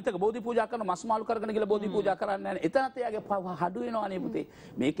වෙන්නේ. අනිතක බෝධි පූජා කරන මස් මාළු කරගෙන කියලා බෝධි පූජා කරන්නේ නැහැ. එතනත් එයාගේ හඩු වෙනවා නේ පුතේ.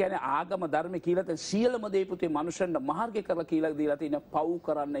 මේ කියන්නේ ආගම ධර්ම කියලා තියෙන සියලුම දේ පුතේ මනුෂ්‍යයන්ට මාර්ගය කරලා කියලා දීලා තියෙන පව්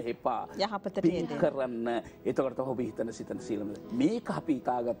කරන්න එපා. යහපතට කරන්න. එතකොට ඔබ හිතන සිතන සීලම මේක අපි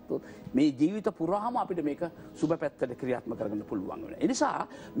හිතාගත්තොත් මේ ජීවිත පුරාම අපිට මේක සුබ පැත්තට ක්‍රියාත්මක කරගන්න පුළුවන් වෙනවා. ඒ නිසා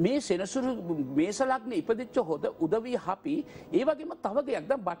මේ සෙනසුරු මේස ලග්නේ ඉපදිච්ච හොද උදවිය අපි ඒ වගේම තව ගයක්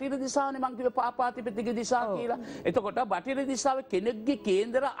දැන් බටහිර දිශාවනේ මං කිව්වේ පාපාතිපතිගේ දිශාව කියලා. එතකොට බටහිර දිශාවේ කෙනෙක්ගේ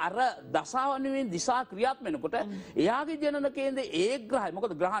කේන්දර අර දසාවනුවෙන් දිශා ක්‍රියාත්මක වෙනකොට එයාගේ ජනන කේන්දරේ ඒ ග්‍රහය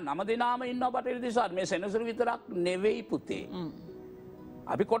මොකද ග්‍රහ 9 දෙනාම ඉන්නවා බටහිර දිශාවේ මේ සෙනසුරු විතරක් නෙවෙයි පුතේ.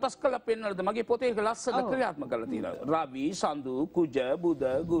 අපි කොටස් කළා පෙන්වන්නද මගේ පොතේ ලස්සන ක්‍රියාත්මක කරලා තියෙනවා. රවි, සඳු, කුජ, බුධ,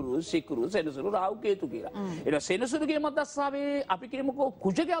 ගුරු, සිකුරු, සෙනසුරු, රාහු, කේතු කියලා. එන සෙනසුරුගේ මතස්සාවේ අපි කියමුකෝ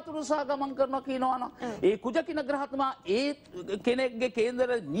කුජගේ අතුරුසා ගමන් කරනවා කියනවනම් ඒ කුජ කින ග්‍රහත්මා ඒ කෙනෙක්ගේ කේන්දර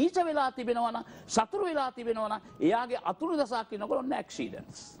නීච වෙලා තිබෙනවා නම් සතුරු වෙලා තිබෙනවා නම් එයාගේ අතුරු දසා කියනකොට ඔන්න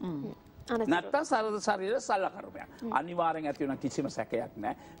ඇක්සිඩන්ට්ස්. නැත්තම් ශරීර සල්ල කර්මයක්. අනිවාර්යෙන් ඇති වෙන කිසිම සැකයක්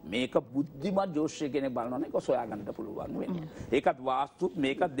නැහැ. මේක බුද්ධිමත් ජෝෂ්‍ය කෙනෙක් බලනවනේ ඒක සොයා ගන්නට පුළුවන් වෙන්නේ. ඒකත් වාස්තු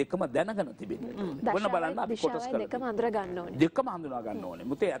මේක දෙකම දැනගෙන තිබෙන්නේ. මොන බලන්න අපි කොටස් කරලා දෙකම හඳුනා ගන්න ඕනේ. දෙකම හඳුනා ගන්න ඕනේ.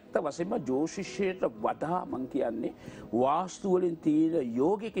 මුතේ ඇත්ත වශයෙන්ම ජෝතිෂයට වඩා මං කියන්නේ වාස්තු වලින් තියෙන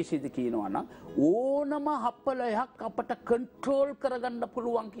යෝගික කිසිද කියනවා නම් ඕනම හප්පලයක් අපට කන්ට්‍රෝල් කරගන්න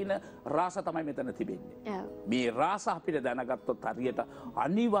පුළුවන් කියන රාස තමයි මෙතන තිබෙන්නේ. මේ රාස අපිට දැනගත්තොත් හරියට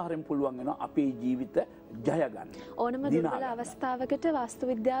අනිවාර්යෙන් පුළුවන් අපේ ජීවිත ජය ගන්න. ඕනම දුර්වල අවස්ථාවකට වාස්තු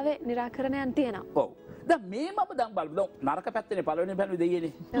විද්‍යාවේ නිරාකරණයක් තියෙනවා. ඔව්. දැන් මේ මම දැන් බලමු. නරක පැත්තනේ පළවෙනි බැලුවේ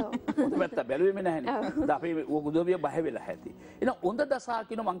දෙයියනේ. ඔව්. හොඳ පැත්ත බැලුවේම නැහැනේ. දැන් අපේ උදවිය බය වෙලා ඇති. එහෙනම් හොඳ දසා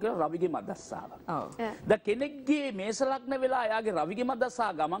කියන මං කියන රවිගේ මදස්සාව. ඔව්. දැන් කෙනෙක්ගේ මේස ලග්න වෙලා එයාගේ රවිගේ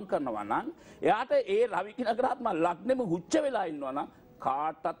මදස්සා ගමන් කරනවා නම් එයාට ඒ රවි කියන ග්‍රහත්ම ලග්නෙම හුච්ච වෙලා ඉන්නවා නම්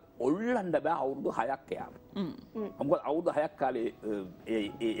කාටත් ඔල්ලන්න බෑ අවුරුදු 6ක් එයාට. මොකද අවුරුදු 6ක් කාලේ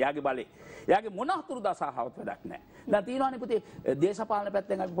එයාගේ බලේ එයාගේ මොන අතුරු දසාවවත් වැඩක් නැහැ. දැන් තියෙනවානේ පුතේ දේශපාලන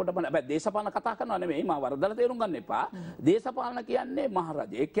පැත්තෙන් අපි පොඩ්ඩක් බලන්න. හැබැයි දේශපාලන කතා කරනවා නෙමෙයි මම වරදලා තේරුම් ගන්න එපා. දේශපාලන කියන්නේ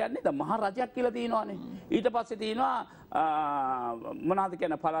මහරජය. ඒ කියන්නේ දැන් මහරජයක් කියලා තියෙනවානේ. ඊට පස්සේ තියෙනවා මොනවද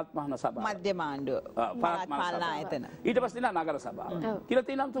කියන පළාත් මහන සභාව. මධ්‍යම ආණ්ඩුව. පළාත් පාලන ආයතන. ඊට පස්සේ තියෙනවා නගර සභාව. කියලා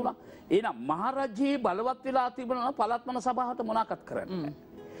තියෙනවා තුනක්. එහෙනම් මහරජයේ බලවත් වෙලා තිබුණා පළාත් මහන සභාවට මොනවාක්වත් කරන්නේ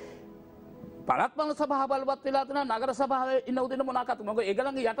පළාත් මහන සභාව බලවත් වෙලා තියෙනවා නගර සභාවේ ඉන්න උදින මොනවාක්වත් මොකද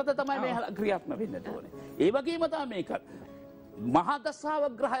ඒගොල්ලන්ගේ යටතේ තමයි මේ ක්‍රියාත්මක වෙන්න ඕනේ. ඒ වගේම තමයි මේක. මහා දසාව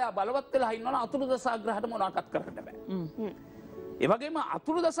ග්‍රහය බලවත් වෙලා ඉන්නවනම් අතුරු දසා ග්‍රහයට මොනවාක්වත් කරන්න බෑ. ඒ වගේම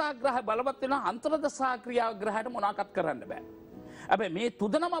අතුරු දසා ග්‍රහය බලවත් වෙනවා අන්තර දසා ක්‍රියා ග්‍රහයට මොනවාක්වත් කරන්න බෑ. හැබැයි මේ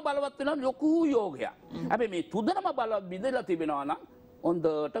තුදනම බලවත් වෙනවා ලොකු යෝගයක්. හැබැයි මේ තුදනම බලවත් බිඳලා තිබෙනවා නම්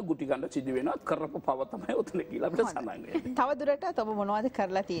හොඳට ගුටි ගන්න සිදු වෙනවා කරපු පව තමයි උතන කියලා අපිට සඳහන් වෙන්නේ. තව දුරටත් ඔබ මොනවද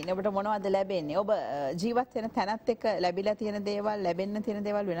කරලා තියෙන්නේ? ඔබට මොනවද ලැබෙන්නේ? ඔබ ජීවත් වෙන තැනත් එක්ක ලැබිලා තියෙන දේවල්, ලැබෙන්න තියෙන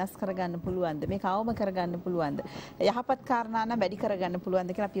දේවල් වෙනස් කරගන්න පුළුවන්ද? මේක අවම කරගන්න පුළුවන්ද? යහපත් කාරණා නම් වැඩි කරගන්න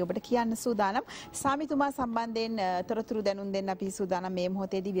පුළුවන්ද කියලා අපි ඔබට කියන්න සූදානම්. සාමිතුමා සම්බන්ධයෙන් තොරතුරු දැනුම් දෙන්න අපි සූදානම් මේ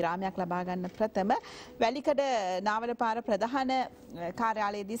මොහොතේදී විරාමයක් ලබා ගන්න ප්‍රථම වැලිකඩ නාවලපාර ප්‍රධාන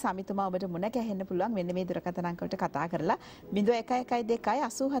කාර්යාලයේදී සාමිතුමා ඔබට මුණ ගැහෙන්න පුළුවන්. මෙන්න මේ දුරකථන අංකයට කතා කරලා 0112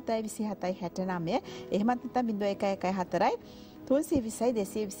 87 27 69 එහෙමත් නැත්නම් 0114 320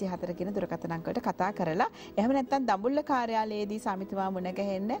 224 කියන දුරකථන අංකයට කතා කරලා එහෙම නැත්නම් දඹුල්ල කාර්යාලයේදී සමිතුමා මුණ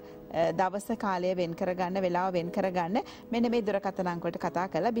ගැහෙන්න දවස කාලය වෙන් කරගන්න වෙලාව වෙන් කරගන්න මෙන්න මේ දුරකථන අංකයට කතා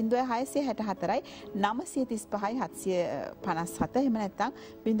කරලා 0664යි 935යි 757 එහෙම නැත්නම්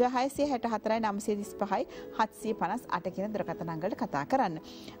 0664යි 935යි 758 කියන දුරකථන අංකයට කතා කරන්න.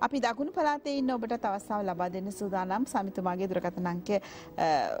 අපි දකුණු පළාතේ ඉන්න ඔබට අවස්ථාව ලබා දෙන්න සූදානම් සමිතුමාගේ දුරකථන අංකය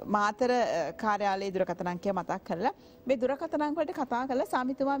මාතර කාර්යාලයේ දුරකථන අංකය මතක් කරලා මේ දුරකථන අංකයට කතා කරලා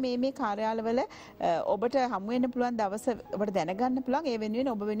සමිතුමා මේ කාර්යාලවල ඔබට හමු වෙන්න පුළුවන් දවස ඔබට දැනගන්න පුළුවන් ඒ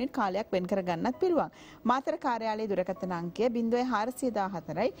වෙනුවෙන් ඔබ වෙනුවෙන් කාලයක් වෙන් කරගන්නත් පුළුවන්. මාතර කාර්යාලයේ දුරකථන අංකය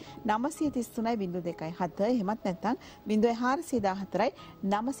 0414යි 933යි 02.7 එහෙමත් නැත්නම් 0414යි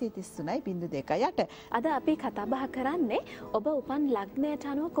 933යි 02.8. අද අපි කතා බහ කරන්නේ ඔබ උපන් ලග්නයට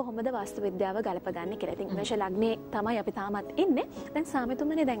අනුව කොහොමද වාස්තු විද්‍යාව ගලපගන්නේ කියලා. ඉතින් මේෂ ලග්නේ තමයි අපි තාමත් ඉන්නේ. දැන්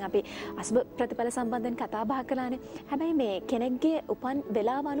සාමිතුමනේ දැන් අපි අසුබ ප්‍රතිඵල සම්බන්ධයෙන් කතා බහ කළානේ. හැබැයි මේ කෙනෙක්ගේ උපන්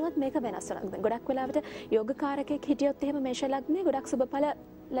වෙලාව අනුවත් මේක වෙනස් වෙනවා. ගොඩක් වෙලාවට යෝගකාරකෙක් හිටියොත් එහෙම මේෂ ලග්නේ ගොඩක් සුබඵල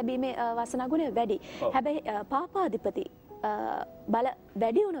ලැබීමේ වාසනා ගුණය වැඩි. හැබැයි පාපාධිපති බල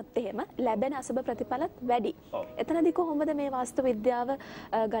වැඩි වුණොත් එහෙම ලැබෙන අසුබ ප්‍රතිඵලත් වැඩි. එතනදී කොහොමද මේ වාස්තු විද්‍යාව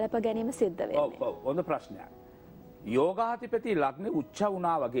ගලප ගැනීම සිද්ධ වෙන්නේ? හොඳ ප්‍රශ්නයක්. යෝගාධිපති ලග්නේ උච්ච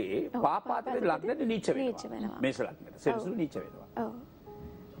වුණා වගේ පාපාධිපති ලග්නේ නීච වෙනවා. මේෂ ලග්නෙට සෙනසුරු නීච වෙනවා.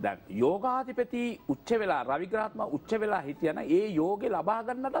 දැන් යෝගාධිපති උච්ච වෙලා රවි ග්‍රහත්ම උච්ච වෙලා හිටියනම් ඒ යෝගේ ලබා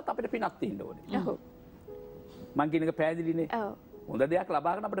ගන්නටත් අපිට පිනක් තියෙන්න ඕනේ. මං කියන එක පැහැදිලිනේ. හොඳ දෙයක්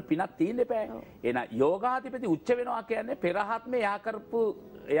ලබා ගන්න අපිට පිනක් තියෙන්න එපා. එහෙනම් යෝගාධිපති උච්ච වෙනවා කියන්නේ පෙරහත්මේ යා කරපු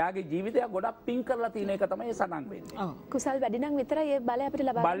එයාගේ ජීවිතය ගොඩක් පින් කරලා තියෙන එක තමයි සඳහන් වෙන්නේ. කුසල් වැඩි නම් විතරයි ඒ බලය අපිට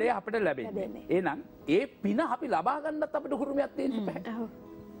ලබා බලය අපිට ලැබෙන්නේ. එහෙනම් ඒ පින අපි ලබා ගන්නත් අපිට හුරුමයක් තියෙන්න එපා.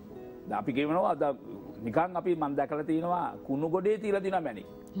 දැන් අපි කියනවා නිකන් අපි මන් දැකලා තියෙනවා කුණු ගොඩේ තියලා දිනා මැණික්.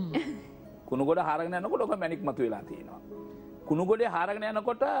 කුණු ගොඩ හරගෙන යනකොට ඔක මැණික් මතුවලා තියෙනවා. කුණු ගොඩේ හරගෙන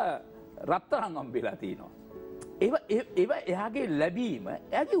යනකොට රත්තරන් හම්බෙලා තියෙනවා. ඒව එයාගේ ලැබීම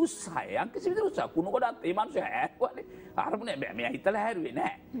එයාගේ උත්සාහය යම්කිසි විදිහට උත්සාහ කුණු ගොඩක් ඒ මිනිස්සු හැරුවානේ අරමුණේ බෑ මෙයා හිතලා හැරුවේ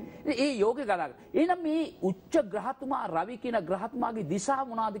නෑ. ඒ යෝගේ ගලක්. එහෙනම් මේ උච්ච ග්‍රහතුමා රවි කියන ග්‍රහතුමාගේ දිශාව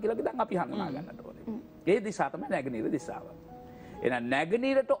මොනවාද කියලා දැන් අපි හඳුනා ගන්නට ඕනේ. ඒ දිශාව තමයි නැගෙනහිර දිශාව. එහෙනම්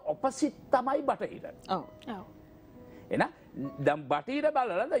නැගෙනහිරට ඔපොසිට් තමයි බටහිර. ඔව්. එහෙනම් දැන් බටහිර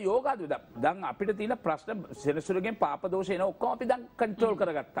බලලා යෝගාද දැන් අපිට තියෙන ප්‍රශ්න සෙනසුරගෙන් පාප දෝෂ එන ඔක්කොම අපි දැන් කන්ට්‍රෝල්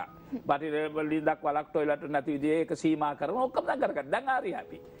කරගත්තා. බටහිර වලින් දක්වලක් ටොයිලට් නැති විදිහේ ඒක සීමා කරන ඔක්කොම දැන් කරගත්තා. දැන් ආරිය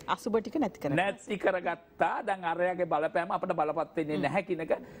අපි. අසුබ ටික නැති කරගත්තා. දැන් අරයාගේ බලපෑම අපිට බලපත් වෙන්නේ නැහැ කියන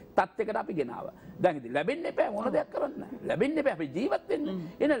එක තත්යකට අපි ගෙනාවා. දැන් ඉතින් ලැබෙන්න එපා මොන දෙයක් කරන්න. ලැබෙන්න එපා අපි ජීවත් වෙන්න.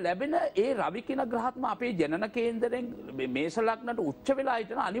 එන ලැබෙන ඒ රවි කියන ග්‍රහත්ම අපේ ජනන කේන්දරෙන් මේෂ ලග්නට උච්ච වෙලා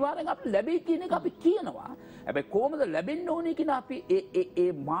හිටන අනිවාර්යෙන් අපිට ලැබෙයි කියන එක අපි කියනවා. හැබැයි කොහොමද ලැබෙන්න ඕනේ කියන අපි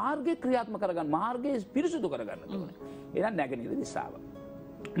ඒ මාර්ගය ක්‍රියාත්මක කරගන්න මාර්ගය පිරිසුදු කරගන්න ඕනේ. එහෙනම් නැගෙනහිර දිශාව.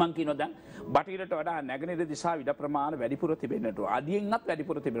 මං කියනවා දැන් බටහිරට වඩා නැගෙනහිර දිශාව ඉඩ ප්‍රමාණය වැඩිපුර තිබෙන්නට ඕන. අදියෙන්වත්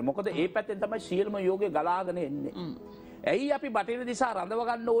වැඩිපුර තිබෙන්න. මොකද ඒ පැත්තෙන් තමයි සියලුම යෝගේ ගලාගෙන එන්නේ. ඇයි අපි බටහිර දිශාව රඳව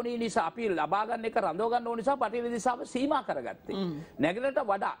ගන්න ඕනේ නිසා අපි ලබා ගන්න එක රඳව ගන්න ඕන නිසා බටහිර දිශාව සීමා කරගත්තේ. නැගෙනහිරට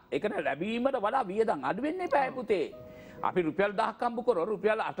වඩා ඒක ලැබීමට වඩා වියදම් අඩු වෙන්න එපා පුතේ. අපි රුපියල් 1000ක් හම්බ කරලා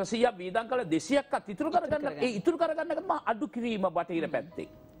රුපියල් 800ක් වියදම් කළා 200ක්වත් ඉතුරු කරගන්න ඒ ඉතුරු කරගන්න එක තමයි අඩු කිරීම බටහිර පැත්තේ.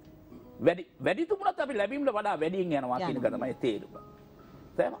 වැඩි තුමුණත් අපි ලැබීමට වඩා වැඩියෙන් යනවා කියන එක තමයි තේරුම.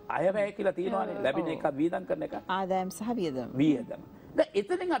 තේම අයවැය කියලා තියෙනවානේ ලැබෙන එක වියදම් කරන එක. ආදායම් සහ වියදම්. දැන්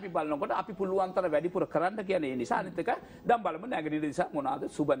එතනින් අපි බලනකොට අපි පුළුවන් තරම් වැඩිපුර කරන්න කියන ඒ නිසා අනිත් එක දැන් බලමු නැගෙනහිර නිසා මොනවාද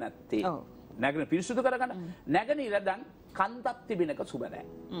සුබ නැත්තේ. නැගෙනහිර පිරිසුදු කරගන්න. නැගෙනහිර දැන් කන්දක් තිබෙනක සුබ නැහැ.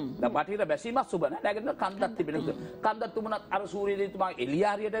 දැන් බටහිර බැසීමක් සුබ නැහැ. නැගෙනහිර කන්දක් තිබෙනක. කන්දක් තුමුණත් අර සූර්ය දේතුමා එළිය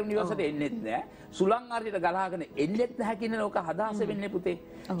හරියට නිවසට එන්නෙත් නැහැ. සුලං හරියට ගලාගෙන එන්නෙත් නැහැ කියන එක හදාස වෙන්නේ පුතේ.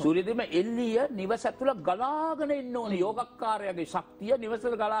 සූර්ය දේතුමා එළිය නිවස ඇතුළ ගලාගෙන එන්න ඕනේ. යෝගක්කාරයාගේ ශක්තිය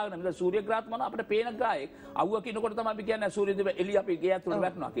නිවසට ගලාගෙන. මෙතන සූර්ය ග්‍රහත්මන අපිට පේන ග්‍රහයක්. අවුව කිනකොට තමයි අපි කියන්නේ සූර්ය දේතුමා එළිය අපි ගේ ඇතුළ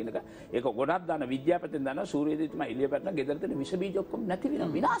වැටෙනවා කියන එක. ඒක ගොඩක් දන්න විද්‍යාපතින් දන්න සූර්ය දේතුමා එළිය වැටෙන ගෙදර තියෙන විස බීජ ඔක්කොම නැති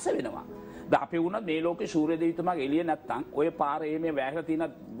වෙනවා. විනාශ වෙනවා. දැන් අපි වුණත් මේ ලෝකේ සූර්ය දේතුමාගේ එළිය නැත්තම් ඔය පාරේ මේ වැහලා තියෙන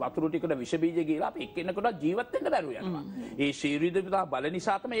වතුර ටිකට විස බීජ ගිහලා අපි එක්කෙනෙකුට ජීවත් වෙන්න බැරුව යනවා. ඒ සූර්ය දේතුමා බල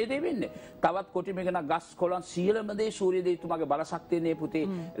නිසා තමයි මේ දේ වෙන්නේ. තවත් කොටි මේකන ගස් කොළන් සියලුම දේ සූර්ය දේතුමාගේ බල ශක්තියනේ පුතේ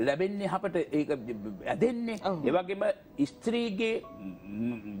ලැබෙන්නේ අපට ඒක ඇදෙන්නේ. ඒ වගේම ස්ත්‍රීගේ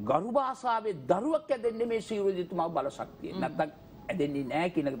ගරු භාෂාවේ දරුවක් ඇදෙන්නේ මේ සූර්ය දේතුමාගේ බල ශක්තිය. නැත්තම් ඇදෙන්නේ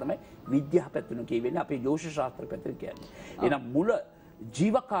නැහැ කියන එක තමයි විද්‍යාව පැත්තෙන් කියවෙන්නේ අපේ ජෝතිෂ ශාස්ත්‍ර පැත්තෙන් කියන්නේ. එහෙනම් මුල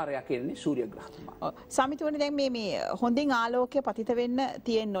ජීවකාරයා කියන්නේ සූර්ය ග්‍රහතුමා. සමිතුවනේ දැන් මේ හොඳින් ආලෝකය පතිත වෙන්න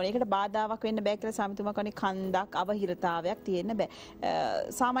තියෙන්න ඕනේ. ඒකට බාධාවක් වෙන්න බෑ කියලා සමිතුමා කියන්නේ කන්දක් අවහිරතාවයක් තියෙන්න බෑ.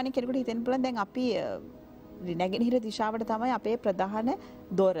 සාමාන්‍ය කෙනෙකුට හිතෙන්න පුළුවන් දැන් අපි නැගෙනහිර දිශාවට තමයි අපේ ප්‍රධාන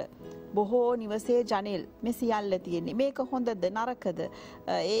දොර. බොහෝ නිවසේ ජනෙල් මේ සියල්ල තියෙන්නේ. මේක හොඳද නරකද?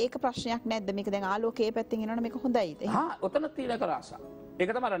 ඒක ප්‍රශ්නයක් නැද්ද? මේක දැන් ආලෝකයේ පැත්තෙන් එනවනේ මේක හොඳයිද? ඔතන තියෙන කරාස.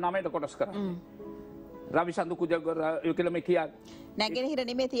 ඒක තමයි 9ට කොටස් කරන්නේ. රවි සඳු කුජගර කියලා මේ කියන්නේ. නැගෙනහිර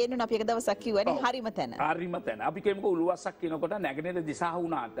නෙමෙයි තියෙන්නේ අපි එක දවසක් කිව්වනේ හරිම තැන. හරිම තැන. අපි කියමුකෝ උළුවස්සක් කියනකොට නැගෙනහිර දිශා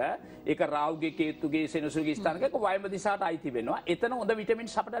වුණාට ඒක රාහුගේ කේතුගේ සෙනසුගේ ස්ථානක ඒක වයඹ දිශාට අයිති වෙනවා. එතන හොඳ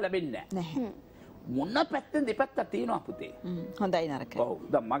විටමින්ස් අපිට ලැබෙන්නේ නැහැ. මොන පැත්තෙන් දෙපැත්තක් තියෙනවා පුතේ. හොඳයි නරකයි. ඔව්.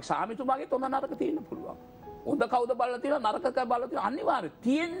 දැන් මගේ සාමිතුමාගේ තොන නරක තියෙන්න පුළුවන්. හොඳ කවුද බලලා තියෙනවා නරක කයි බලලා තියෙනවා අනිවාර්යයෙන්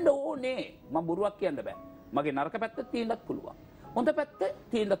තියෙන්න ඕනේ. මම බොරුවක් කියන්න බෑ. මගේ නරක පැත්ත තියෙන්නත් පුළුවන්. හොඳ පැත්ත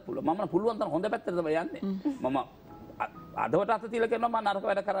තියෙන්නත් පුළුවන්. මම පුළුවන් තරම් හොඳ පැත්තට තමයි යන්නේ. මම අදවට අත තියලා කරනවා මම නරක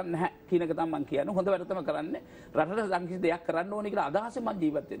වැඩ කරන්නේ නැහැ කියන එක තමයි මම කියන්නේ. හොඳ වැඩ තමයි කරන්නේ. රටට සංකීර්ණ දෙයක් කරන්න ඕනේ කියලා අදහසෙන් මම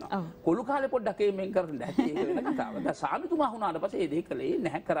ජීවත් වෙනවා. කොළු කාලේ පොඩ්ඩක් මේන් කරන්න ඇති ඒක වෙන කතාවක්. දැන් සාමිතුමා වුණාට පස්සේ ඒ දේ කළේ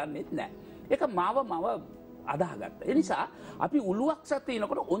නැහැ කරන්නේත් නැහැ. ඒක මාව අදාහගත්තා. ඒ නිසා අපි උළුවක්සක්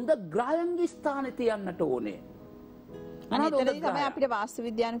තියනකොට හොඳ ග්‍රහයන්ගේ ස්ථානේ තියන්නට ඕනේ. අනිතදී තමයි අපිට වාස්තු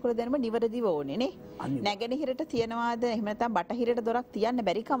විද්‍යානුකූල දැනුම නිවැරදිව ඕනේ නේ. නැගෙනහිරට තියනවාද එහෙම නැත්නම් බටහිරට දොරක් තියන්න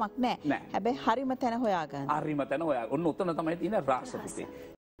බැරි කමක් නැහැ. හැබැයි හරිම තැන හොයාගන්න. හරිම තැන හොයාගන්න. ඔන්න උතන තමයි තියෙන රාස පුතේ.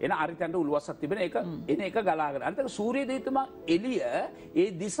 එන අරිතන්ට උළුවස්සක් තිබෙන එක එන එක ගලාගෙන. අන්තක සූර්ය දේතුමා එළිය ඒ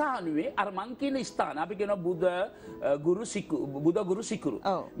දිශානුවේ අර මං කියන ස්ථාන අපි කියනවා බුධ ගුරු සිකුරු.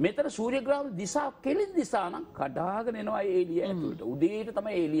 මෙතන සූර්ය ග්‍රහ දිශා කෙලින් දිශා නම් කඩාගෙන එනවා ඒ එළිය ඇතුළට. උදේට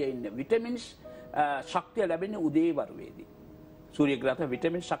තමයි එළිය ඉන්නේ. විටමින්ස් ශක්තිය ලැබෙන්නේ උදේවරුවේදී. සූර්ය ග්‍රහයට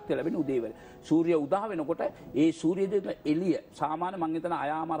විටමින් ශක්තිය ලැබෙන්නේ උදේවරුවේ. සූර්ය උදා වෙනකොට ඒ සූර්ය දේතුමා එළිය සාමාන්‍ය මං හිතන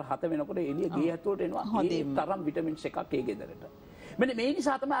අයාමාර 7 වෙනකොට එළිය ගේ ඇතුළට එනවා. ඒ තරම් විටමින්ස් එකක් ඒ ගෙදරට. මෙන්න මේ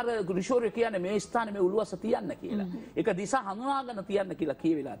නිසා තමයි අර ඍෂෝරය කියන්නේ මේ ස්ථානේ මේ උළුවස්ස තියන්න කියලා. ඒක දිශා හඳුනාගෙන තියන්න කියලා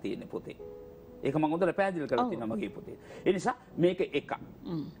කියවිලා තියෙන්නේ පොතේ. ඒක මම හොඳට පැහැදිලි කරලා තියෙනවා මගේ පොතේ. ඒ නිසා මේක එකක්.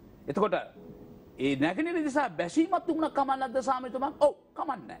 එතකොට ඒ නැගෙනහිර දිශා බැසීමක් තුනක් කමන්නක්ද සාමිතුමා? ඔව්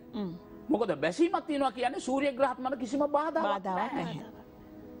කමන්නේ නැහැ. මොකද බැසීමක් තියෙනවා කියන්නේ සූර්ය ග්‍රහත් මත කිසිම බාධාවක් නැහැ.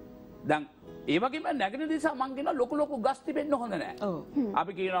 දැන් ඒ වගේම නැගෙනහිර දිශා මං කියනවා ලොකු ගස් තිබෙන්න හොඳ නැහැ.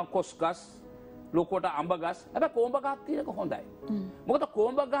 අපි කියනවා කොස් ගස් ලොකුවට අඹ ගස් හැබැයි කොඹ ගහක් තියෙනක හොඳයි. මොකද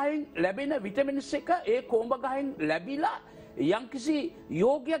කොඹ ගහෙන් ලැබෙන විටමින්ස් එක ඒ කොඹ ගහෙන් ලැබිලා යම්කිසි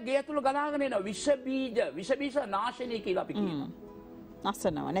යෝග්‍ය ගේ ඇතුළ ගලාගෙන එන විෂ බීජ නාශනය කියලා අපි කියනවා.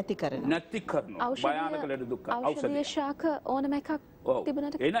 නැසනවා නැති කරනවා. භයානක ලෙඩ දුක් ඖෂධීය ශාක ඕනම එකක්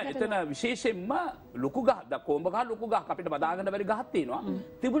තිබුණාට එතන විශේෂයෙන්ම ලොකු ගහ කොඹ ගහ ලොකු ගහ අපිට බදාගන්න බැරි ගහක් තියෙනවා.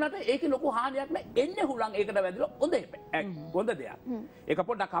 තිබුණාට ඒකේ ලොකු හානියක් නැහැ. එන්නේ හුලං ඒකට වැදිලා හොඳ දෙයක්. ඒක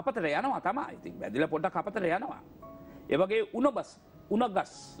පොඩ්ඩක් අපතට යනවා තමයි. ඉතින් වැදිලා පොඩ්ඩක් අපතට යනවා. ඒ වගේ උණගස්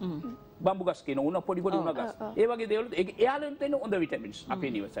බම්බු ගස් කියන උණ පොඩි උණගස්. ඒ වගේ දේවල් එයාලෙන් තියෙන හොඳ විටමින්ස්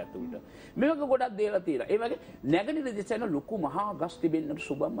අපේ නිවස ඇතුළට. මේක ගොඩක් දේවල් තියෙනවා. ඒ වගේ නැගෙනහිර දිශාවේ ලොකු මහා ගස් තිබෙන්නට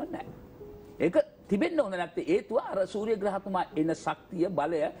සුබම නැහැ. ඒක තිබෙන්න හොඳ නැත්තේ හේතුව අර සූර්ය ග්‍රහතුමා එන ශක්තිය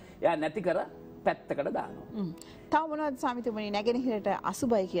බලය එයා නැති කර පැත්තකට දානවා. තව මොනවද සාමිතුමනි නැගෙනහිරට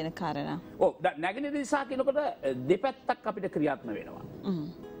අසුබයි කියන කාරණා? ඔව් නැගෙනහිර දිශා කියනකොට දෙපැත්තක් අපිට ක්‍රියාත්මක වෙනවා.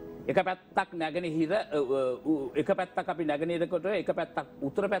 එක පැත්තක් නැගෙනහිර එක පැත්තක් අපි නැගෙනහිරකට එක පැත්තක්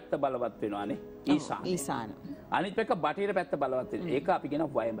උතුර පැත්ත බලවත් වෙනවානේ ඊසාන. අනිත් පැත්ත බටහිර පැත්ත බලවත් වෙනවා. ඒක අපි කියන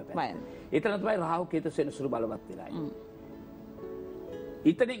වයඹ පැත්ත. එතන තමයි රාහු කේතු සෙනසුරු බලවත් වෙලා ඉන්නේ.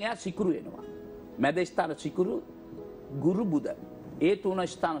 ඉතින් එයා සිකුරු වෙනවා. මැද ස්ථාන සිකුරු ගුරු බුධ. ඒ තුන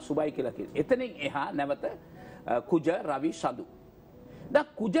ස්ථාන සුබයි කියලා කියනවා. එතනින් එහා නැවත කුජ රවි සඳු. දැන්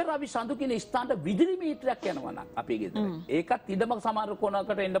කුජ රවි සඳු කියන ස්ථානට විදුලි මීටරයක් යනවා නම් අපේ ගෙදර. ඒකත් ඉදම සමහර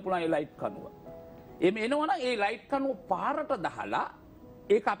කොනකට එන්න පුළුවන් ඒ ලයිට් කනුව. එමෙ එනවනම් ඒ ලයිට් කනුව පාරට දහලා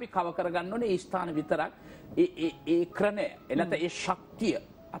ඒක අපි කව කරගන්න ඕනේ ඒ ස්ථාන විතරක්. ඒ ක්‍රණය එනත ඒ ශක්තිය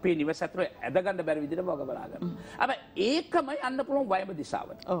අපේ නිවස ඇතුළේ ඇදගන්න බැරි විදිහට වග බලා ගන්න. හැබැයි ඒකම යන්න පුළුවන් වයඹ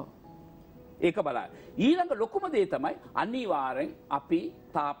දිශාවට. ඒක බලන්න. ඊළඟ ලොකුම දේ තමයි අනිවාර්යෙන් අපි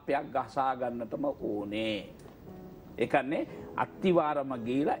තාප්පයක් ගසා ගන්නටම ඕනේ. ඒ කියන්නේ අත්තිවාරම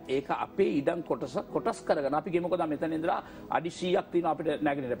ගිහලා ඒක අපේ ඉඩම් කොටස් කරගෙන අපි ගිමුකද මෙතන ඉඳලා අඩි 100ක් තියෙනවා අපිට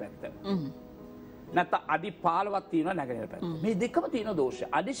නැගෙනහිර පැත්ත. නැත්නම් අඩි 15ක් තියෙනවා නැගෙනහිර පැත්ත. මේ දෙකම තියෙන දෝෂය.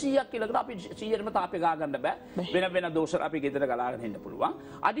 අඩි 100ක් කියලාකට අපි 100ටම තාප්පේ ගා ගන්න බෑ. වෙන දෝෂ අපි ගෙදර ගලාගෙන ඉන්න පුළුවන්.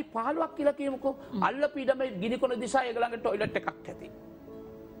 අඩි 15ක් කියලා කියමුකෝ. අල්ලපු ඉඩම ගිනිකොන දිශා ඒගලගේ টয়ලට් එකක් ඇති.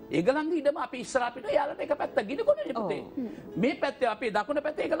 ඒගලන්ගේ ඉඩම අපි ඉස්සර අපිට යාලට එක පැත්ත ගිනිකොනේ පුතේ. මේ පැත්තේ අපේ දකුණ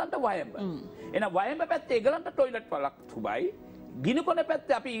පැත්තේ ඒගලන්ට වයඹ. එන වයඹ පැත්තේ ඒගලන්ට টয়ලට් වලක් සුබයි. ගිනිකොන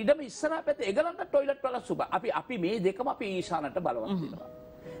පැත්තේ අපි ඉඩම ඉස්සර පැත්තේ ඒගලන්ට টয়ලට් වලක් සුබයි. අපි මේ දෙකම අපි ඊශානට බලවත් වෙනවා.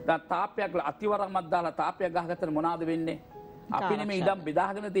 දැන් තාප්පයක් අතිවරමක් දාලා තාප්පයක් ගහගත්තම මොනවද වෙන්නේ? අපි නෙමෙයි ඉඩම්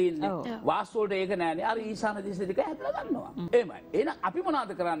බෙදාගෙන තියෙන්නේ. වාස්තු වලට ඒක නෑනේ. අර ඊශාන දිශ දෙක හැදලා ගන්නවා. එහෙමයි. එහෙනම් අපි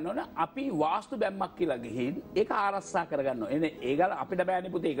මොනවද කරන්න ඕන? අපි වාස්තු බැම්මක් කියලා ගිහින් ඒක ආරක්ෂා කරගන්න ඕන. එනේ ඒගල අපිට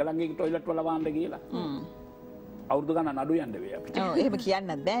බෑනේ පුතේ ඒගලන්ගේ টয়ලට් වල වාන්න කියලා. අවුරුදු ගණන් අඩු යන්න වෙයි අපිට. ඔව් එහෙම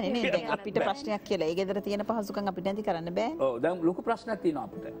කියන්නත් බෑනේ නේද? දැන් අපිට ප්‍රශ්නයක් කියලා ඒ ගෙදර තියෙන පහසුකම් අපිට නැති කරන්න බෑ. ඔව් දැන් ලොකු ප්‍රශ්නයක් තියෙනවා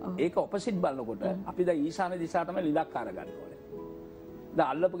අපිට. ඒක ඔපොසිට් බලනකොට අපි දැන් ඊශාන දිශාවටම ලිඳක් අර ගන්න ඕනේ. දැන්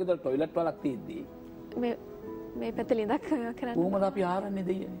අල්ලපු ගෙදර টয়ලට් වලක් තියෙද්දි මේ පැත්තේ ලිඳක් කරන්න කොහොමද අපි ආරන්නේ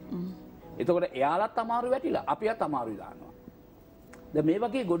දෙයනේ. එතකොට එයාලත් අමාරු වැටිලා අපියත් අමාරුයි දානවා. දැන් මේ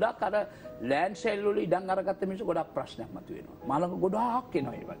වගේ ගොඩක් අර ලෑන්ඩ් සෙල් වල ඉඩම් අරගත්ත මිනිස්සු ගොඩක් ප්‍රශ්නයක් මතුවෙනවා. මාළඟ ගොඩාක්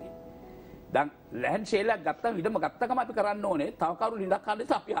එනවා ඒ වගේ. දැන් ලෑන්ඩ් සෙල් එකක් ගත්තාම ඉඩම ගත්තකම අපි කරන්න ඕනේ තව කවුරු ලිඳක්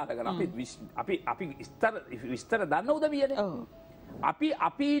අල්ලලා අපි ආරගෙන අපි විස්තර දන්න උදවියනේ.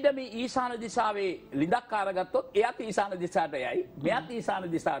 අපි ඉඩම ඊශාන දිශාවේ ලිඳක් අරගත්තොත් එයාත් ඊශාන දිශාට යයි මෙයාත්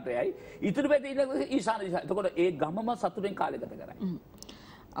ඊශාන දිශාට යයි ඉතුරු පැත්තේ ඉන්න ඊශාන දිශාව. එතකොට ඒ ගමම සතුටෙන් කාලය ගත කරයි.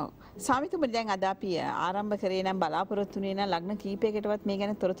 ඔව් ස්වාමිතුමනි දැන් අද අපි ආරම්භ කරේ නම් බලාපොරොත්තු වෙන්නේ නම් ලග්න කීපයකටවත් මේ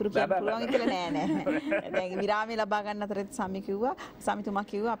ගැන තොරතුරු කියන්න පුළුවන් කියලා නෑ. දැන් විරාමය ලබා ගන්න අතරේ ස්වාමිතුමා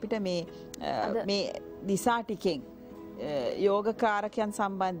කිව්වා අපිට මේ දිසා ටිකෙන් යෝගකාරකයන්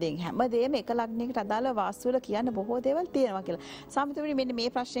සම්බන්ධයෙන් හැමදේම එක ලග්නයකට අදාළ වාස්තු වල කියන්න බොහෝ දේවල් තියෙනවා කියලා. ස්වාමිතුමනි මෙන්න මේ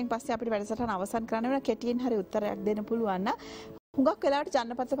ප්‍රශ්නයෙන් පස්සේ අපිට වැඩසටහන අවසන් කරන්න වෙන කෙටියෙන් හරි උත්තරයක් දෙන්න පුළුවන් නම් හුඟක් වෙලාවට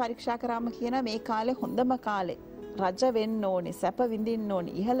ජනපත පරීක්ෂා කරාම කියන මේ කාලේ හොඳම කාලේ රජ වෙන්න ඕනේ සැප විඳින්න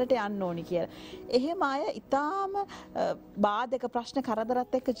ඕනේ ඉහළට යන්න ඕනේ කියලා. එහෙම අය ඊටාම බාධක ප්‍රශ්න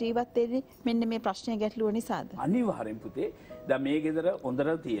කරදරත් එක්ක ජීවත් වෙන්නේ මෙන්න මේ ප්‍රශ්නේ ගැටලුව නිසාද? අනිවාර්යෙන් පුතේ. දැන් මේ ගෙදර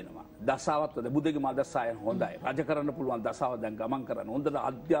හොඳට තියෙනවා. දසාවත් බුදුගේ මා දසායන් හොඳයි. රජ කරන්න පුළුවන් දසාව දැන් ගමන් කරන්න. හොඳට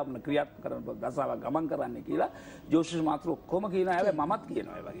අධ්‍යාපන ක්‍රියාත්මක කරන්න පුළුවන් දසාව ගමන් කරන්න කියලා ජෝතිෂ මාත්‍ර ඔක්කොම කියනවා. හැබැයි මමත්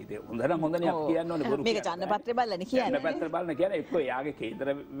කියනවා ඒ වගේ. ඒක හොඳ නම් හොඳ නේ අපි කියන්න ඕනේ බොරු. මේක ජනපත්‍රය බලන්නේ කියන්නේ. ජනපත්‍රය බලන කියන්නේ එක්ක එයාගේ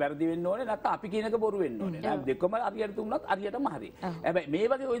කේන්දර වැරදි වෙන්න ඕනේ නැත්නම් අපි කියන එක බොරු වෙන්න ඕනේ. දැන් දෙකම හරියට තුනත් හරියටම හරි. හැබැයි මේ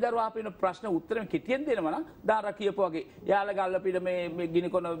වගේ ওই දරුවා අපින ප්‍රශ්න උත්තරෙම කෙටියෙන් දෙනවා නම් දාරා කියපු වගේ යාළ ගල්ල පිට මේ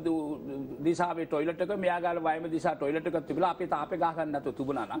ගිනිකොන දිශාවේ টয়ලට් එක මෙයා ගාල වයම දිශා টয়ලට් එකක් තිබිලා අපි තාපේ ගහ ගන්න නැතුව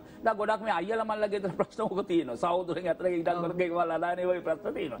තිබුණා නම් දැන් ගොඩක් මේ අයියලා මල්ලා ගෙදර ප්‍රශ්න ඔක තියෙනවා. සහෝදරෙන් අතර ඉඩම් කරක ඒවල් අදානේ වගේ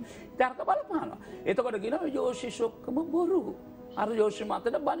ප්‍රශ්න තියෙනවා. ඊට බලපානවා. එතකොට කියනවා ජෝතිෂොක්කම බොරු. අර ජෝතිෂ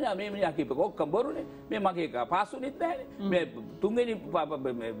මාතට බන්නේ මේ මිනිහා කියපක ඔක්කොම බොරුනේ. මේ මගේ පාසුනිත් නැහැනේ. මේ තුන්වෙනි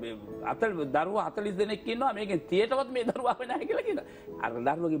දරුවා 40 දෙනෙක් ඉන්නවා. මේකෙන් 30ටවත් මේ දරුවා වෙන්නේ නැහැ කියලා කියනවා.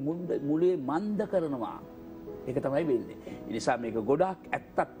 අර දරුවගේ මුලේ මන්ද කරනවා. ඒක තමයි වෙන්නේ. ඒ නිසා මේක ගොඩාක්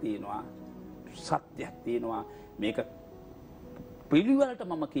ඇත්තක් තියෙනවා. සත්‍යයක් තියෙනවා. මේක පිළිවෙලට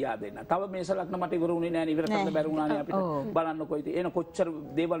මම කියා දෙන්න. තව මේස ලග්න මට ඉවර වුණේ නැහැ නේ. ඉවර කරන්න බැරි වුණානේ අපිට. බලන්න කොයිද එන කොච්චර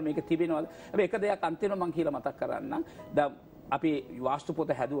දේවල් මේක තිබෙනවද. හැබැයි එක දෙයක් අන්තිමව මම කියලා මතක් කරන්නම්. දැන් අපි වාස්තු පොත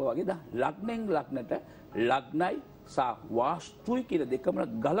හැදුවා වගේ දැන් ලග්නෙන් ලග්නට ලග්නයි සහ වාස්තුයි කියන දෙකම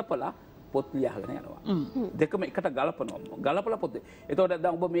ගලපලා පොත් ලියාගෙන යනවා. දෙකම එකට ගලපනවා. ගලපලා පොත්. එතකොට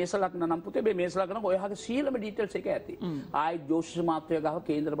දැන් ඔබ මේස ලග්න නම් පුතේ මේ මේස ලග්න ඔයහගේ සීලම ඩීටේල්ස් එක ඇති. ආයි ජෝතිෂ මාත්‍ය ගාව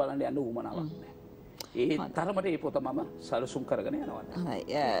කේන්දර බලන්න යන්න උවමනාවක් නැහැ. ඒ තරමට ඒ පොත මම සලසුම් කරගෙන යනවා.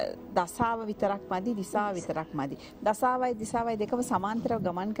 දසාව විතරක් මදි දිසාව විතරක් මදි. දසාවයි දිසාවයි දෙකම සමාන්තරව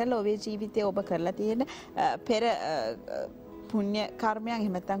ගමන් කරලා ඔබේ ජීවිතයේ ඔබ කරලා තියෙන පෙර පුණ්‍ය කර්මයන්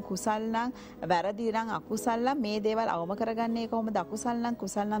එහෙම නැත්නම් කුසල් නම් වැරදි නම් අකුසල් නම් මේ දේවල් අවම කරගන්නේ කොහොමද අකුසල් නම්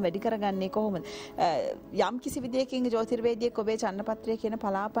කුසල් නම් වැඩි කරගන්නේ කොහොමද යම් කිසි විදියකින් ජ්‍යොතිර්වේදියෙක් ඔබේ චන්නපත්‍රයේ කියන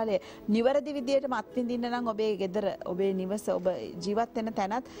පලාපලය නිවැරදි විදියට මත් විඳින්න නම් ඔබේ ගෙදර ඔබේ නිවස ඔබ ජීවත් වෙන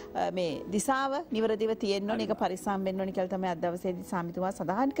තැනත් මේ දිශාව නිවැරදිව තියෙන්න ඕනේ ඒක පරිස්සම් වෙන්න ඕනේ කියලා තමයි අද දවසේදී සාමිතුමා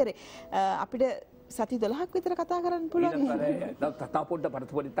සඳහන් කරේ අපිට සති 12ක් විතර කතා කරන්න පුළුවන්. තව පොඩ්ඩක්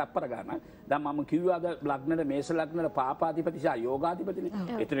පරිපූර්ණ තප්පර ගන්න. දැන් මම කිව්වාද ලග්නෙට මේස ලග්නෙට පාපාධිපති සහ යෝගාධිපතිනේ.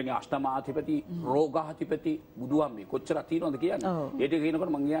 ඒතරගේ අෂ්ටමාධිපති, රෝගාධිපති බුදුහාම මේ කොච්චර තියෙනවද කියන්නේ. ඒක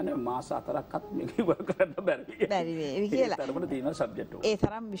කියනකොට මම කියන්නේ මාස 4ක්වත් මේක ඉවර කරන්න බැරි. බැරි වේවි කියලා. ඒ තරමට තියෙන සබ්ජෙක්ට් එක. ඒ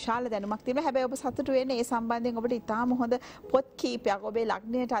තරම් විශාල දැනුමක් තියෙනවා. හැබැයි ඔබ සතුටු වෙන්නේ ඒ සම්බන්ධයෙන් ඔබට ඉතාම හොඳ පොත් කීපයක් ඔබේ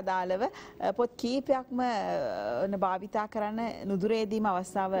ලග්නයට අදාළව පොත් කීපයක්ම භාවිතා කරන්න නුදුරේදීම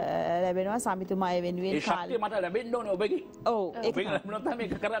අවස්ථාව ලැබෙනවා. සමිතුමා වෙනුවෙන් ශක්තිය මට ලැබෙන්න ඕනේ ඔබගේ. ඔව් ඒක ලැබුණොත් තමයි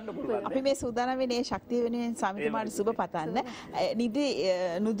මේක කරන්න පුළුවන්. අපි මේ සූදානම් වෙන්නේ ශක්තිය වෙනුවෙන් සමිතුමාට සුබ පතන්න. නිදි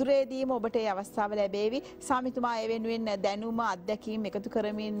නුදුරේදීම ඔබට ඒ අවස්ථාව ලැබේවි. සමිතුමා ඒ වෙනුවෙන් දැනුම අත්දැකීම් එකතු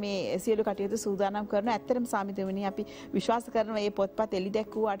කරමින් මේ සියලු කටයුතු සූදානම් කරනවා. ඇත්තටම සමිතුමනි අපි විශ්වාස කරනවා මේ පොත්පත් එලි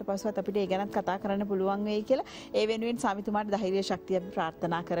දැක්වුවාට පස්සෙත් අපිට ඒ ගැනත් කතා කරන්න පුළුවන් වෙයි කියලා. ඒ වෙනුවෙන් සමිතුමාට ධෛර්ය ශක්තිය අපි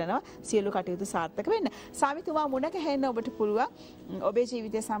ප්‍රාර්ථනා කරනවා. සියලු කටයුතු සාර්ථක වෙන්න. සමිතුමා මුණ ගැහෙන්න ඔබට පුළුවන්. ඔබේ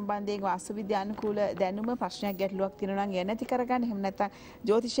ජීවිතය සම්බන්ධයෙන් වාස්තු විද්‍යානුකූල දැනුම ප්‍රශ්නයක් ගැටලුවක් තියෙනවා නම් නැති කරගන්න. එහෙම නැත්නම්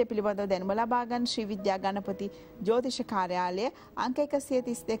ජ්‍යොතිෂය පිළිබඳව දැනුම ලබා ගන්න ශ්‍රී විද්‍යා ගණපති ජ්‍යොතිෂ කාර්යාලය අංක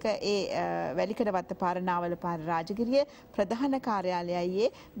 132 ඒ වැලිකඩ වත්තපාර නාවල පාර රාජගිරිය ප්‍රධාන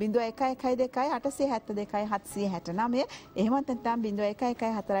කාර්යාලයයි 0112 872 769 එහෙමත් නැත්නම්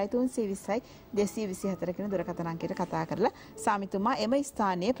 0114 320 224 කියන දුරකථන අංකයට කතා කරලා සාමිතුමා එම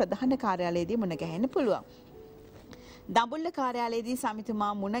ස්ථානයේ ප්‍රධාන කාර්යාලයේදී මුණ ගැහෙන්න පුළුවන්. දඹුල්ල කාර්යාලයේදී සමිතුමා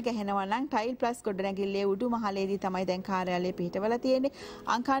මුණ ගැහෙනවා නම් ටයිල් ප්ලස් ගොඩනැගිල්ලේ උඩු මහලේදී තමයි දැන් කාර්යාලය පිහිටවලා තියෙන්නේ.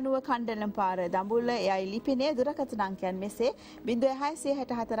 අංකානුව කණ්ඩලම් පාර දඹුල්ල එයයි ලිපිනේ දුරකථන අංකයන් මෙසේ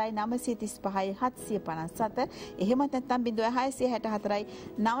 0664යි 935යි 757. එහෙමත් නැත්නම් 0664යි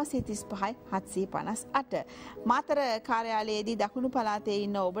 935යි 758. මාතර කාර්යාලයේදී දකුණු පළාතේ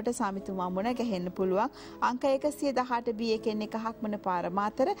ඉන්න ඔබට සමිතුමා මුණ ගැහෙන්න පුළුවන්. අංක 118 B එකෙන් එක හක්මන පාර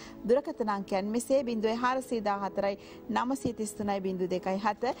මාතර දුරකථන අංකයන් මෙසේ 0414යි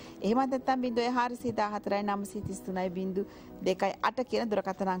 933.27. එහෙමත් නැත්නම් 0414යි 933.28 කියන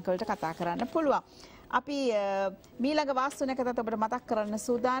දුරකථන අංක වලට කතා කරන්න පුළුවන්. අපි මීළඟ වාස්තු නැකතත් ඔබට මතක් කරන්න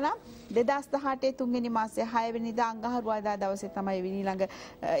සූදානම් 2018 තුන්වෙනි මාසයේ 6 වෙනිදා අඟහරුවාදා දවසේ තමයි ඊළඟ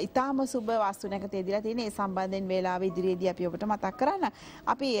ඊටාම සුබ වාස්තු නැකතේ දීලා තියෙන්නේ. ඒ සම්බන්ධයෙන් වේලාව ඉදිරියේදී අපි ඔබට මතක් කරන්න.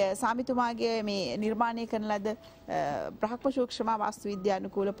 අපි සාමිතුමාගේ මේ නිර්මාණය කරන ලද බ්‍රහ්ම සූක්ෂම වාස්තු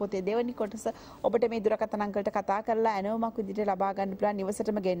විද්‍යානුකූල පොතේ දෙවැනි කොටස ඔබට මේ දුරකථන අංක වලට කතා කරලා ඇනවුමක් විදිහට ලබා ගන්න පුළුවන්,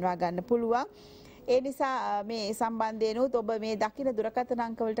 නිවසටම ගෙන්වා ගන්න පුළුවන්. ඒ නිසා මේ සම්බන්ධයෙන් ඔබ මේ දකින දුරකථන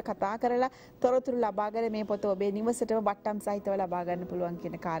අංක වලට කතා කරලා තොරතුරු ලබාගෙන මේ පොත ඔබේ නිවසටම බට්ටම් සහිතව ලබා ගන්න පුළුවන්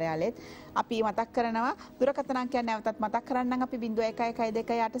කියන කාර්යාලයේත් අපි මතක් කරනවා. දුරකථන අංකයන් නැවතත් මතක් කරන්නම්. අපි 0112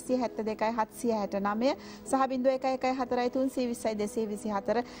 872 සහ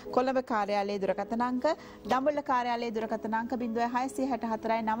 0114 කොළඹ කාර්යාලයේ දුරකථන අංක, දඹුල්ල කාර්යාලයේ දුරකථන අංක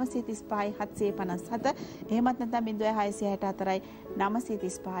 0664යි 935යි 757. එහෙමත් නැත්නම් 0664යි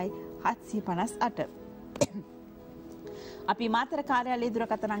 935යි 758. අපි මාතර කාර්යාලයේ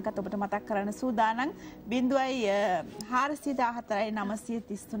දුරකථන අංකත් ඔබට මතක් කරන්න සූදානම් 0414යි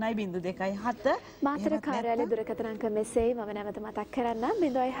 933.27. මාතර කාර්යාලයේ දුරකථන අංක මෙසේ මම නැවත මතක් කරන්නම්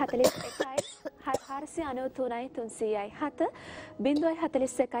 041යි 493යි 307 041යි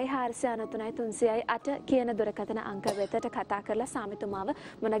 493යි 308 කියන දුරකථන අංක වෙතට කතා කරලා සාමිතුමාව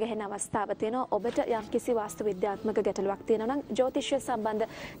මුණ ගැහෙන අවස්ථාව තියෙනවා. ඔබට යම් කිසි වාස්තු විද්‍යාත්මක ගැටලුවක් තියෙනවා නම්, ජ්‍යොතිෂය සම්බන්ධ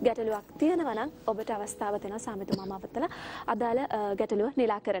ගැටලුවක් තියෙනවා නම් ඔබට අවස්ථාව තියෙනවා සාමිතුමාම අවතලා අදාළ ගැටලුව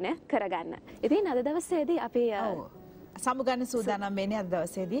නිරාකරණය කරගන්න. ඉතින් අද දවසේදී අපි සමුගන්න සූදානම් වෙන්නේ අද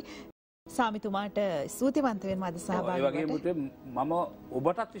දවසේදී. සාමිතුමාට ස්තුතිවන්ත වෙනවා අද සහභාගී වෙන්න. මම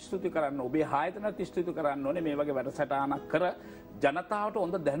ඔබටත් ස්තුති කරන්න, ඔබේ ආයතනත් ස්තුති කරන්න ඕනේ මේ වගේ වැඩසටහනක් කර ජනතාවට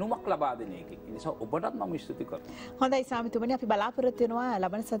හොඳ දැනුමක් ලබා දෙන එක. ඒ නිසා ඔබටත් මම ස්තුති කරනවා. හොඳයි සාමිතුමනි, අපි බලාපොරොත්තු වෙනවා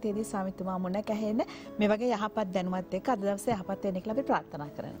ලබන සතියේදී සාමිතුමා මුණ ගැහෙන්න මේ වගේ යහපත් දැනුමත් එක්ක අද දවසේ යහපත් වෙන්න කියලා අපි ප්‍රාර්ථනා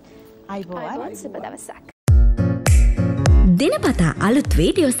කරනවා. අයිබෝවන්, සුබ දවසක්. දිනපතා අලුත්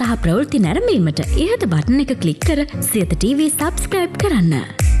වීඩියෝ සහ ප්‍රවෘත්ති නැරඹීමට ඉහත බටන් එක ක්ලික් කර සියත TV සබ්ස්ක්‍රයිබ් කරන්න.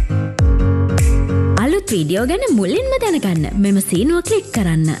 අලුත් වීඩියෝ ගැන මුලින්ම දැනගන්න මෙම සීනුව ක්ලික්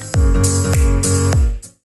කරන්න.